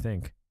 Yeah, what do you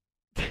think?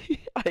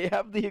 I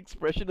have the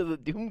expression of the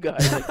Doom guy.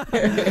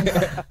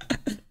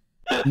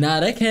 Nah,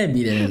 that can't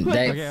be the end.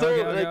 That,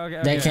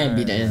 Okay. that can't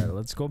be the alright. end.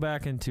 Let's go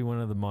back into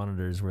one of the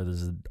monitors where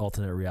there's an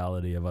alternate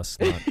reality of us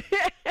not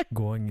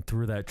going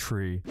through that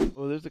tree.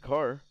 Oh, there's a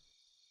car.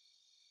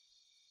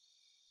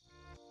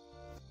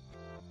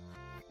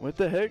 What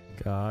the heck?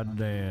 God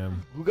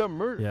damn. Who got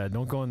murdered? Yeah,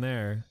 don't go in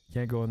there.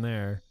 Can't go in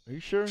there. Are you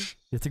sure? You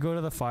have to go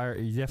to the fire.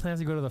 You definitely have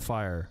to go to the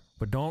fire.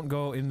 But don't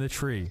go in the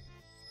tree.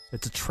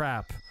 It's a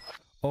trap.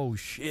 Oh,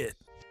 shit.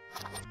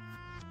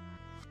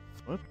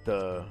 What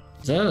the?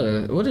 Is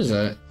that what is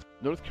that?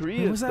 North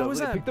Korea What was that? stuff. What was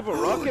They that? picked up a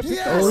rocket.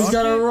 Yes! Oh, he's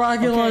got a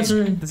rocket Okay,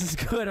 launcher. this is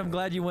good. I'm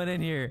glad you went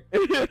in here.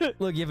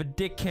 Look, you have a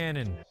dick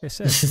cannon. It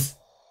says.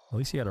 At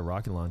least you got a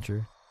rocket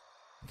launcher.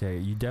 Okay,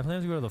 you definitely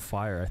have to go to the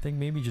fire. I think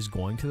maybe just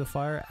going to the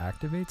fire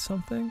activates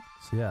something.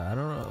 So yeah, I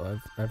don't know.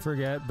 I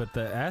forget, but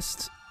the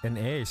S and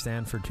A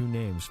stand for 2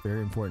 names.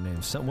 Very important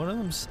names. So, one of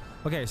them's...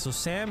 Okay, so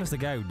Sam is the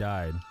guy who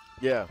died.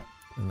 Yeah.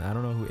 And I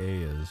don't know who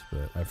A is,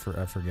 but I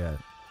forget.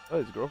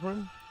 Oh, his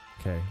girlfriend?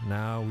 Okay,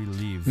 now we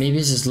leave. Maybe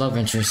it's his love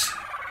interest.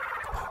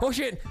 Oh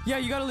shit! Yeah,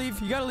 you gotta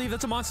leave. You gotta leave.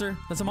 That's a monster.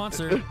 That's a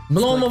monster.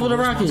 Blow him It's up with a the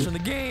worst rocket. monster in the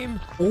game.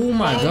 Oh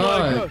my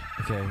god.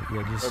 Okay, yeah,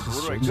 where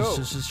do I go?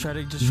 just try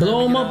to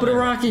Blow him get up out with a of there.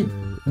 rocket.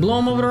 Blow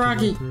him up with a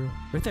rocket.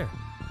 Right there.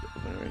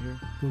 Right here.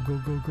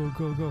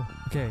 Go.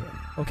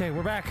 Okay,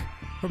 we're back.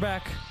 We're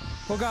back.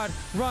 Oh god,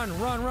 run.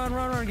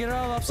 Get it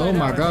all upside Oh down.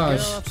 my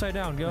gosh. Get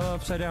it all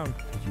upside down.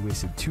 You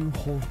wasted 2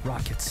 whole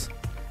rockets.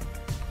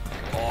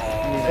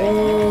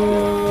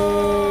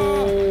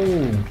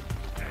 Oh.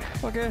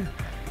 Okay.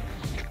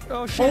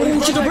 Oh shit.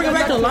 Oh, she can bring him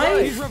back to He's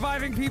life?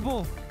 reviving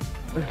people.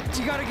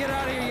 You gotta get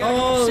out of here.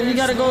 Oh, you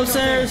gotta go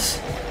upstairs.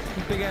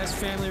 Big ass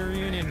family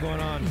reunion going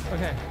on.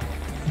 Okay.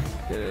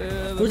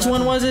 Which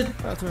one was it?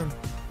 Bathroom.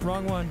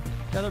 Wrong one.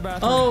 The other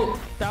bathroom.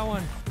 Oh, That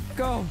one.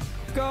 Go.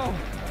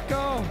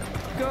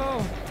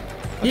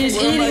 he's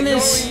eating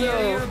this.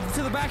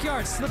 To the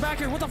backyards. To the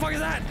backyard. What the fuck is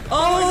that?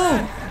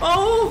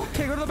 Oh.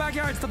 Okay, go to the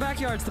backyards. The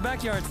backyards.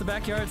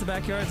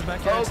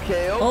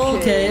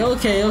 Okay.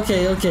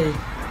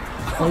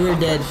 Oh, you're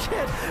dead.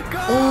 Go!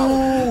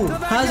 Oh,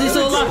 how's he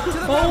so alive?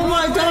 Oh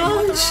my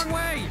gosh.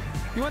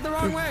 You went the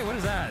wrong way. What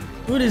is that?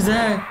 What is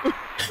that?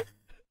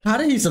 How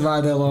did he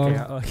survive that long?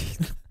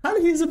 How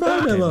did he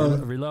survive that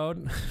long?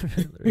 Reload.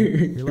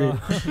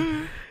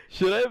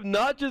 Should I have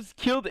not just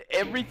killed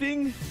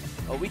everything?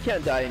 Oh, we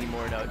can't die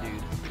anymore now, dude.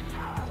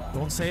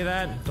 Don't say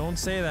that. Don't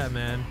say that,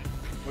 man.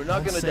 We're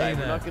not gonna die.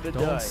 We're not gonna die.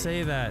 Don't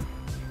say that.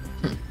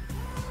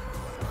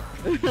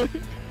 This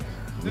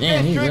Man,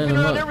 guy's he's drinking letting him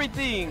on up.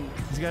 everything.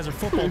 These guys are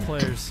football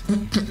players. You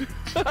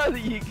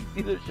can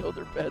see the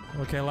shoulder pads.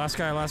 Okay, last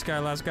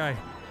guy.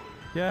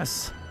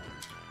 Yes.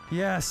 You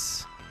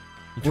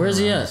Where is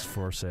turn he around, at? it's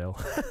for sale.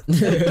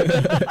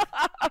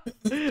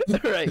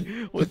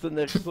 Alright, what's the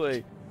next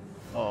play?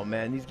 Oh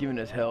man, he's giving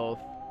us health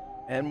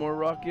and more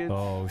rockets.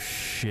 Oh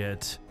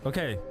shit.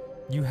 Okay,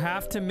 you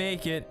have to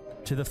make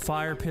it to the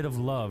fire pit of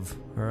love.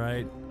 All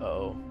right.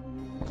 Oh.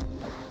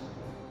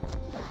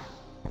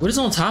 What is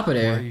on top of Why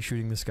are there? you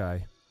shooting this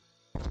guy?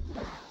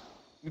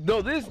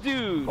 No, this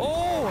dude.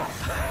 Oh!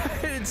 I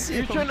didn't see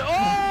You're him. trying to.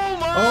 Oh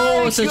my!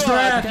 Oh, it's a God,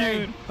 trap.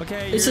 dude.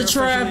 Okay, It's you're a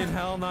trap. officially in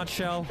hell, not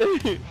shell.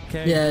 Okay.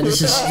 Yeah,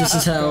 this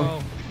is hell.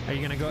 Go. Are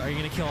you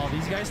gonna kill all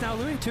these guys now,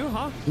 Louis? Too,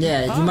 huh?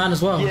 Yeah, Huh? you might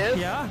as well. Yes.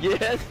 Yeah?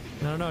 Yes.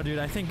 No, dude.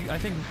 I think.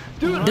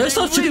 Dude, They're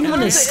still shooting him in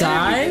the Is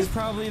sky.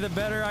 probably the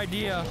better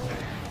idea.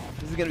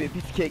 This is gonna be a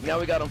piece of cake. Now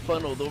we got him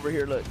funneled over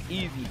here. Look,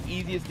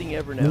 easiest thing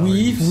ever now.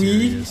 Weave.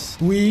 Easiest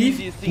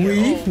thing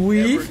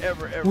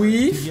ever.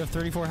 You have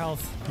 34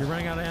 health. You're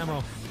running out of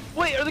ammo.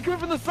 Wait, are they coming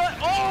from the side?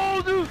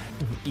 Oh, dude.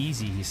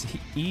 Easy.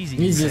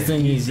 Easiest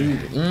thing is easy.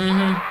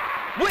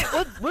 Wait,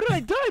 what did I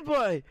die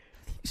by?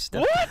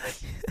 Stepped-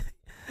 What?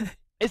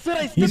 It said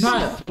I He stepped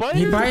on a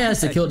spider. probably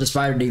has to kill the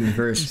spider demon You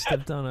first.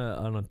 stepped on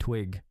a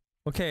twig.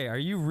 Okay, are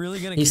you really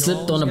gonna He kill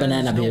slipped all on those a guys?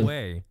 banana There's peel. No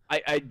way.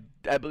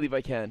 I believe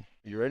I can.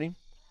 You ready?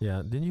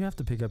 Yeah, didn't you have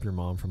to pick up your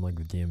mom from like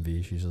the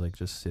DMV? She's like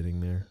just sitting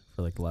there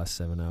for like the last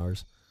 7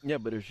 hours. Yeah,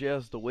 but if she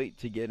has to wait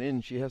to get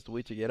in, she has to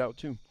wait to get out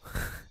too.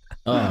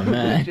 Oh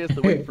man. She has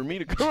to wait for me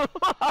to come.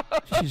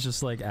 She's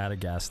just like at a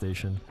gas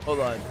station. Hold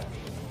on.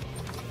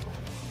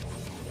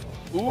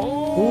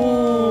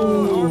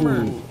 Ooh.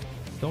 Armor.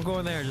 Don't go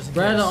in there. Just in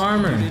Grab case. the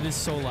armor. Dude, it is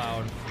so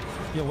loud.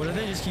 Yo, what do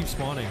they just keep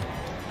spawning?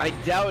 I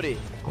doubt it.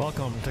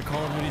 Welcome to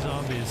Call of Duty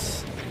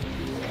Zombies.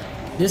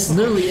 This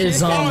literally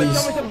is Oh, I zombies.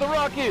 got myself the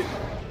rocket.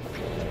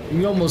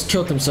 He almost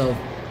killed himself.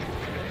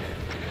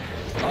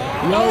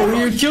 Yo,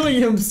 you're killing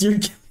him.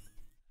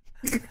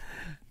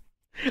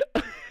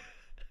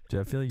 Dude,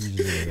 I feel like you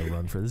just need to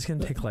run for this. Is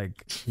gonna take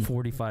like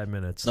 45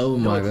 minutes. Oh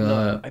No, my it's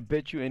god. not. I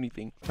bet you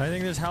anything. I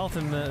think there's health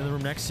in the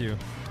room next to you.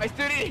 I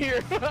stood in here.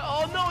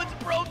 Oh no,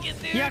 it's broken,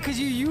 dude. Yeah, cause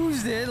you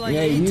used it like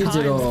Yeah, 8 you used times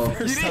it all. the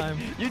first time.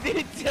 You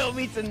didn't tell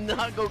me to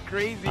not go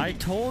crazy. I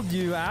told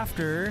you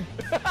after.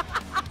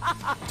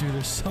 Dude,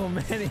 there's so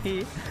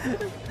many.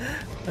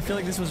 I feel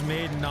like this was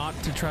made not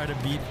to try to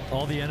beat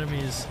all the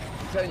enemies.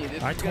 I'm telling you,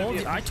 this I is gonna told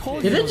be you. a- I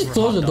told Did you. they those just were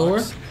close hot the door?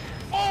 dogs.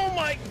 Oh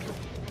my!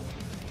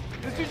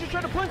 This dude's just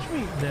trying to punch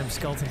me. Them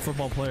skeleton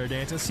football player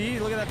dancing. See,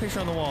 look at that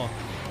picture on the wall.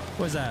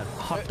 What is that?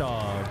 Hot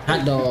dog.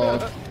 Hot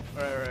dog.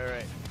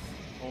 Right.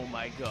 Oh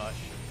my gosh.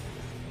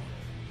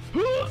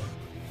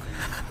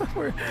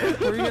 Where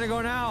are you gonna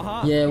go now,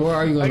 huh? Yeah, where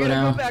are you I gonna go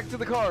gotta now? go back to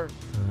the car.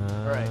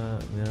 Alright.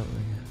 Yeah.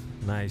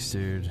 Nice,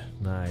 dude.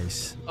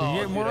 Nice. Oh,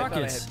 you get more dude, I thought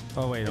I rockets.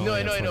 Oh wait. No,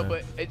 I that's know, fine.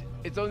 but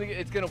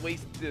it's gonna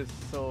waste this.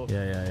 So.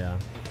 Yeah.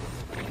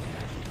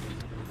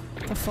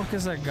 What the fuck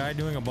is that guy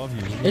doing above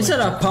you? Is it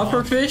a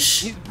puffer He's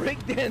fish?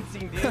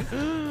 breakdancing,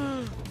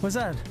 dude. What's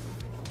that?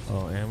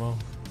 Oh, ammo.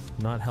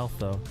 Not health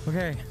though.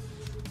 Okay.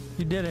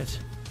 You did it.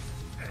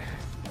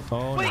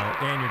 Oh Wait. no,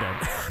 and you're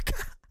dead.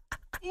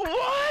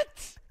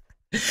 What?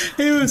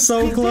 He was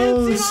so He's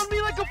close. dancing on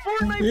me like a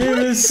Fortnite He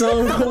player. was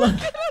so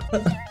close.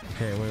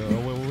 Okay,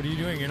 wait, what are you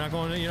doing? You're not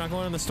going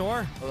in the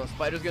store? Hold on,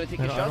 Spider's gonna take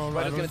a I shot. don't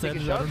Spider's gonna take a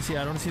I shot.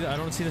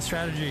 don't see the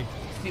strategy.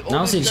 the I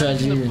don't see oldest gun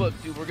charge in the either. book,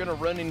 dude. We're gonna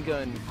run and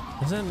gun.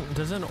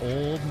 Doesn't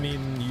old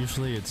mean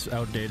usually it's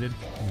outdated?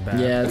 And bad?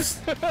 Yeah, it's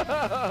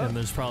And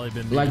there's probably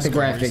been new like the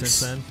discoveries graphics. since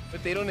then.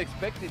 But they don't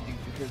expect it, dude,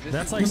 because this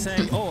That's is like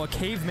saying, oh, a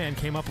caveman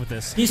came up with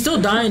this. he's still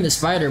dying to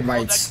spider Oh,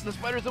 bites. the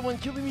spider's the one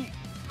killing me.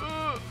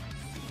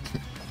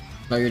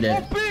 No, you're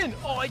dead. Open!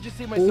 Oh, I just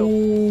saved myself.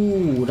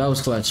 Ooh, that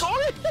was clutch.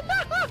 Sorry.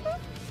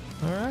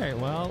 All right,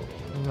 well,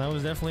 that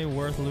was definitely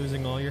worth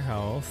losing all your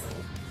health.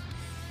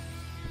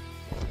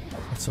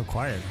 It's so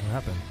quiet. What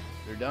happened?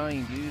 They're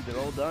dying, dude. They're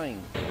all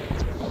dying.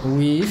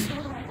 Weave.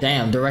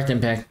 Damn, direct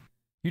impact.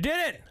 You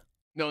did it!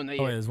 No, not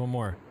Oh wait, yet. there's one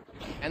more.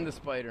 And the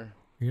spider.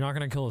 You're not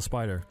gonna kill a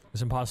spider.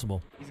 It's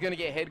impossible. He's gonna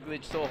get head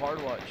glitched so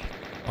hard, watch.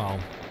 Wow.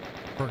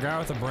 For a guy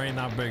with a brain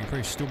that big,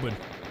 pretty stupid.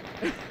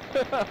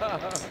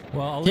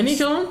 Well, at Can he least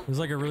kill him? it was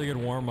like a really good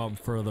warm up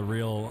for the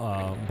real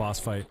boss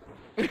fight.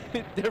 Yeah,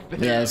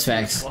 that's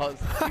facts. Dude,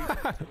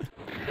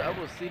 I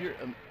will sit here.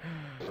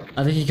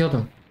 I think he killed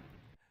him.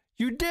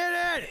 You did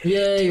it!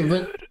 Yay,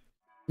 but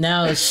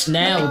now it's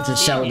a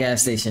Shell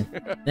gas station.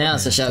 Now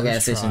it's a Shell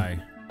gas First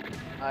station.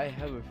 try. I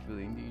have a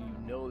feeling, dude.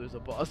 You know there's a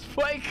boss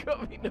fight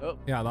coming up.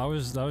 Yeah, that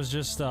was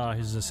just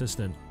his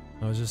assistant.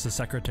 That was just the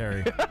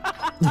secretary.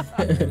 There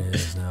it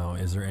is now.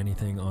 Is there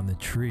anything on the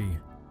tree?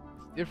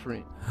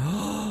 Different.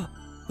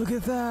 Look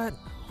at that!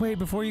 Wait,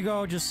 before you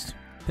go, just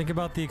think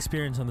about the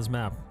experience on this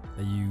map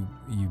that you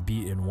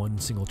beat in one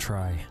single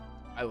try.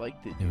 I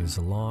liked it. It was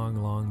a long,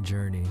 long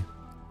journey.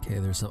 Okay,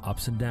 there's some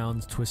ups and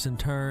downs, twists and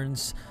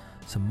turns,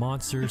 some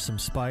monsters, some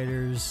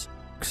spiders,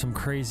 some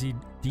crazy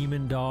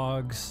demon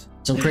dogs.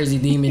 Some crazy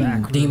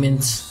back demons.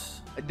 rooms.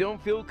 I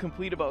don't feel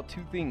complete about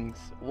two things.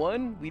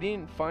 One, we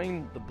didn't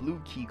find the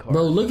blue key card.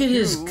 Bro, look at Two,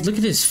 his I'm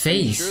sure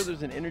face.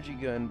 there's an energy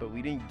gun, but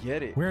we didn't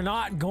get it. We're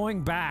not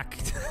going back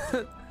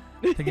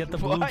to get the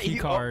blue Why? key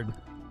card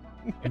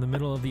in the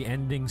middle of the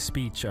ending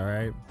speech,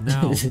 alright?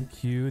 Now,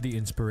 cue the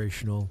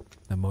inspirational,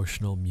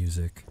 emotional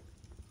music.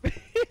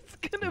 It's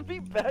gonna be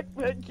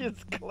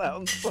Backpack's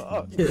clown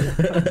song.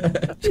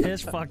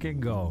 Just fucking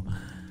go.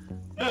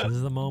 This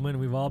is the moment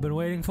we've all been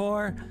waiting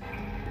for.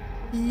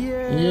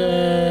 Yay!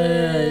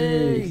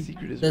 Yay!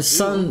 Secret is The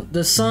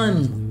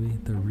sun. Louis,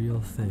 the real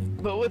thing.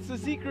 But what's the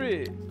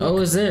secret? Oh,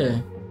 is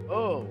there?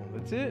 Oh,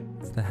 that's it?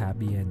 It's the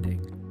happy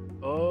ending.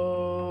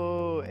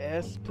 Oh,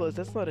 S plus.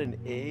 That's not an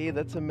A.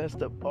 That's a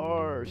messed up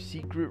R.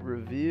 Secret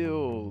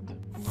revealed.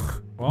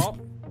 Well,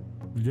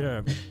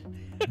 yeah.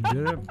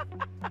 Yeah.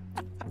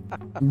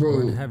 We're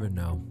Bro. in heaven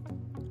now.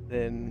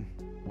 Then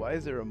why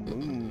is there a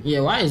moon?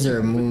 Yeah, why is there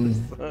a moon?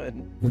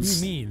 Sun? What do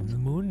you mean? The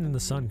moon and the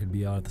sun could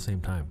be out at the same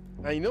time.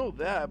 I know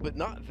that, but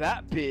not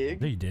that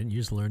big. No, you didn't. You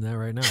just learned that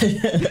right now.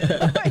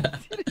 I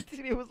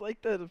didn't. It was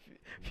like that a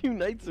few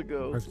nights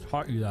ago. I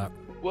taught you that.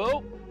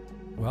 Well,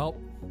 Well,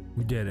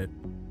 we did it.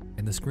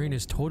 And the screen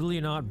is totally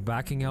not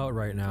backing out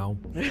right now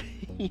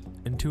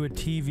into a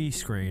TV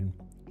screen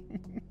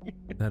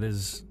that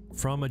is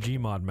from a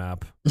Gmod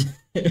map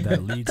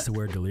that leads to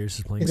where Delirious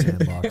is playing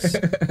Sandbox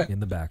in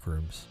the back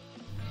rooms.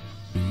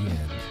 The end.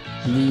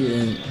 The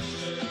end.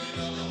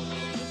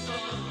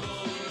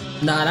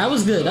 Nah, that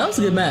was good. That was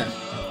a good map.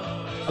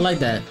 I like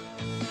that.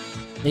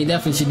 They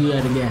definitely should do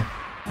that again.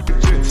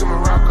 To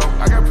Morocco,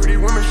 I got pretty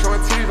women showing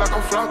titties like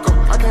I'm Flocko.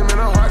 I came in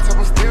a hard top,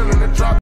 I'm still in the drop.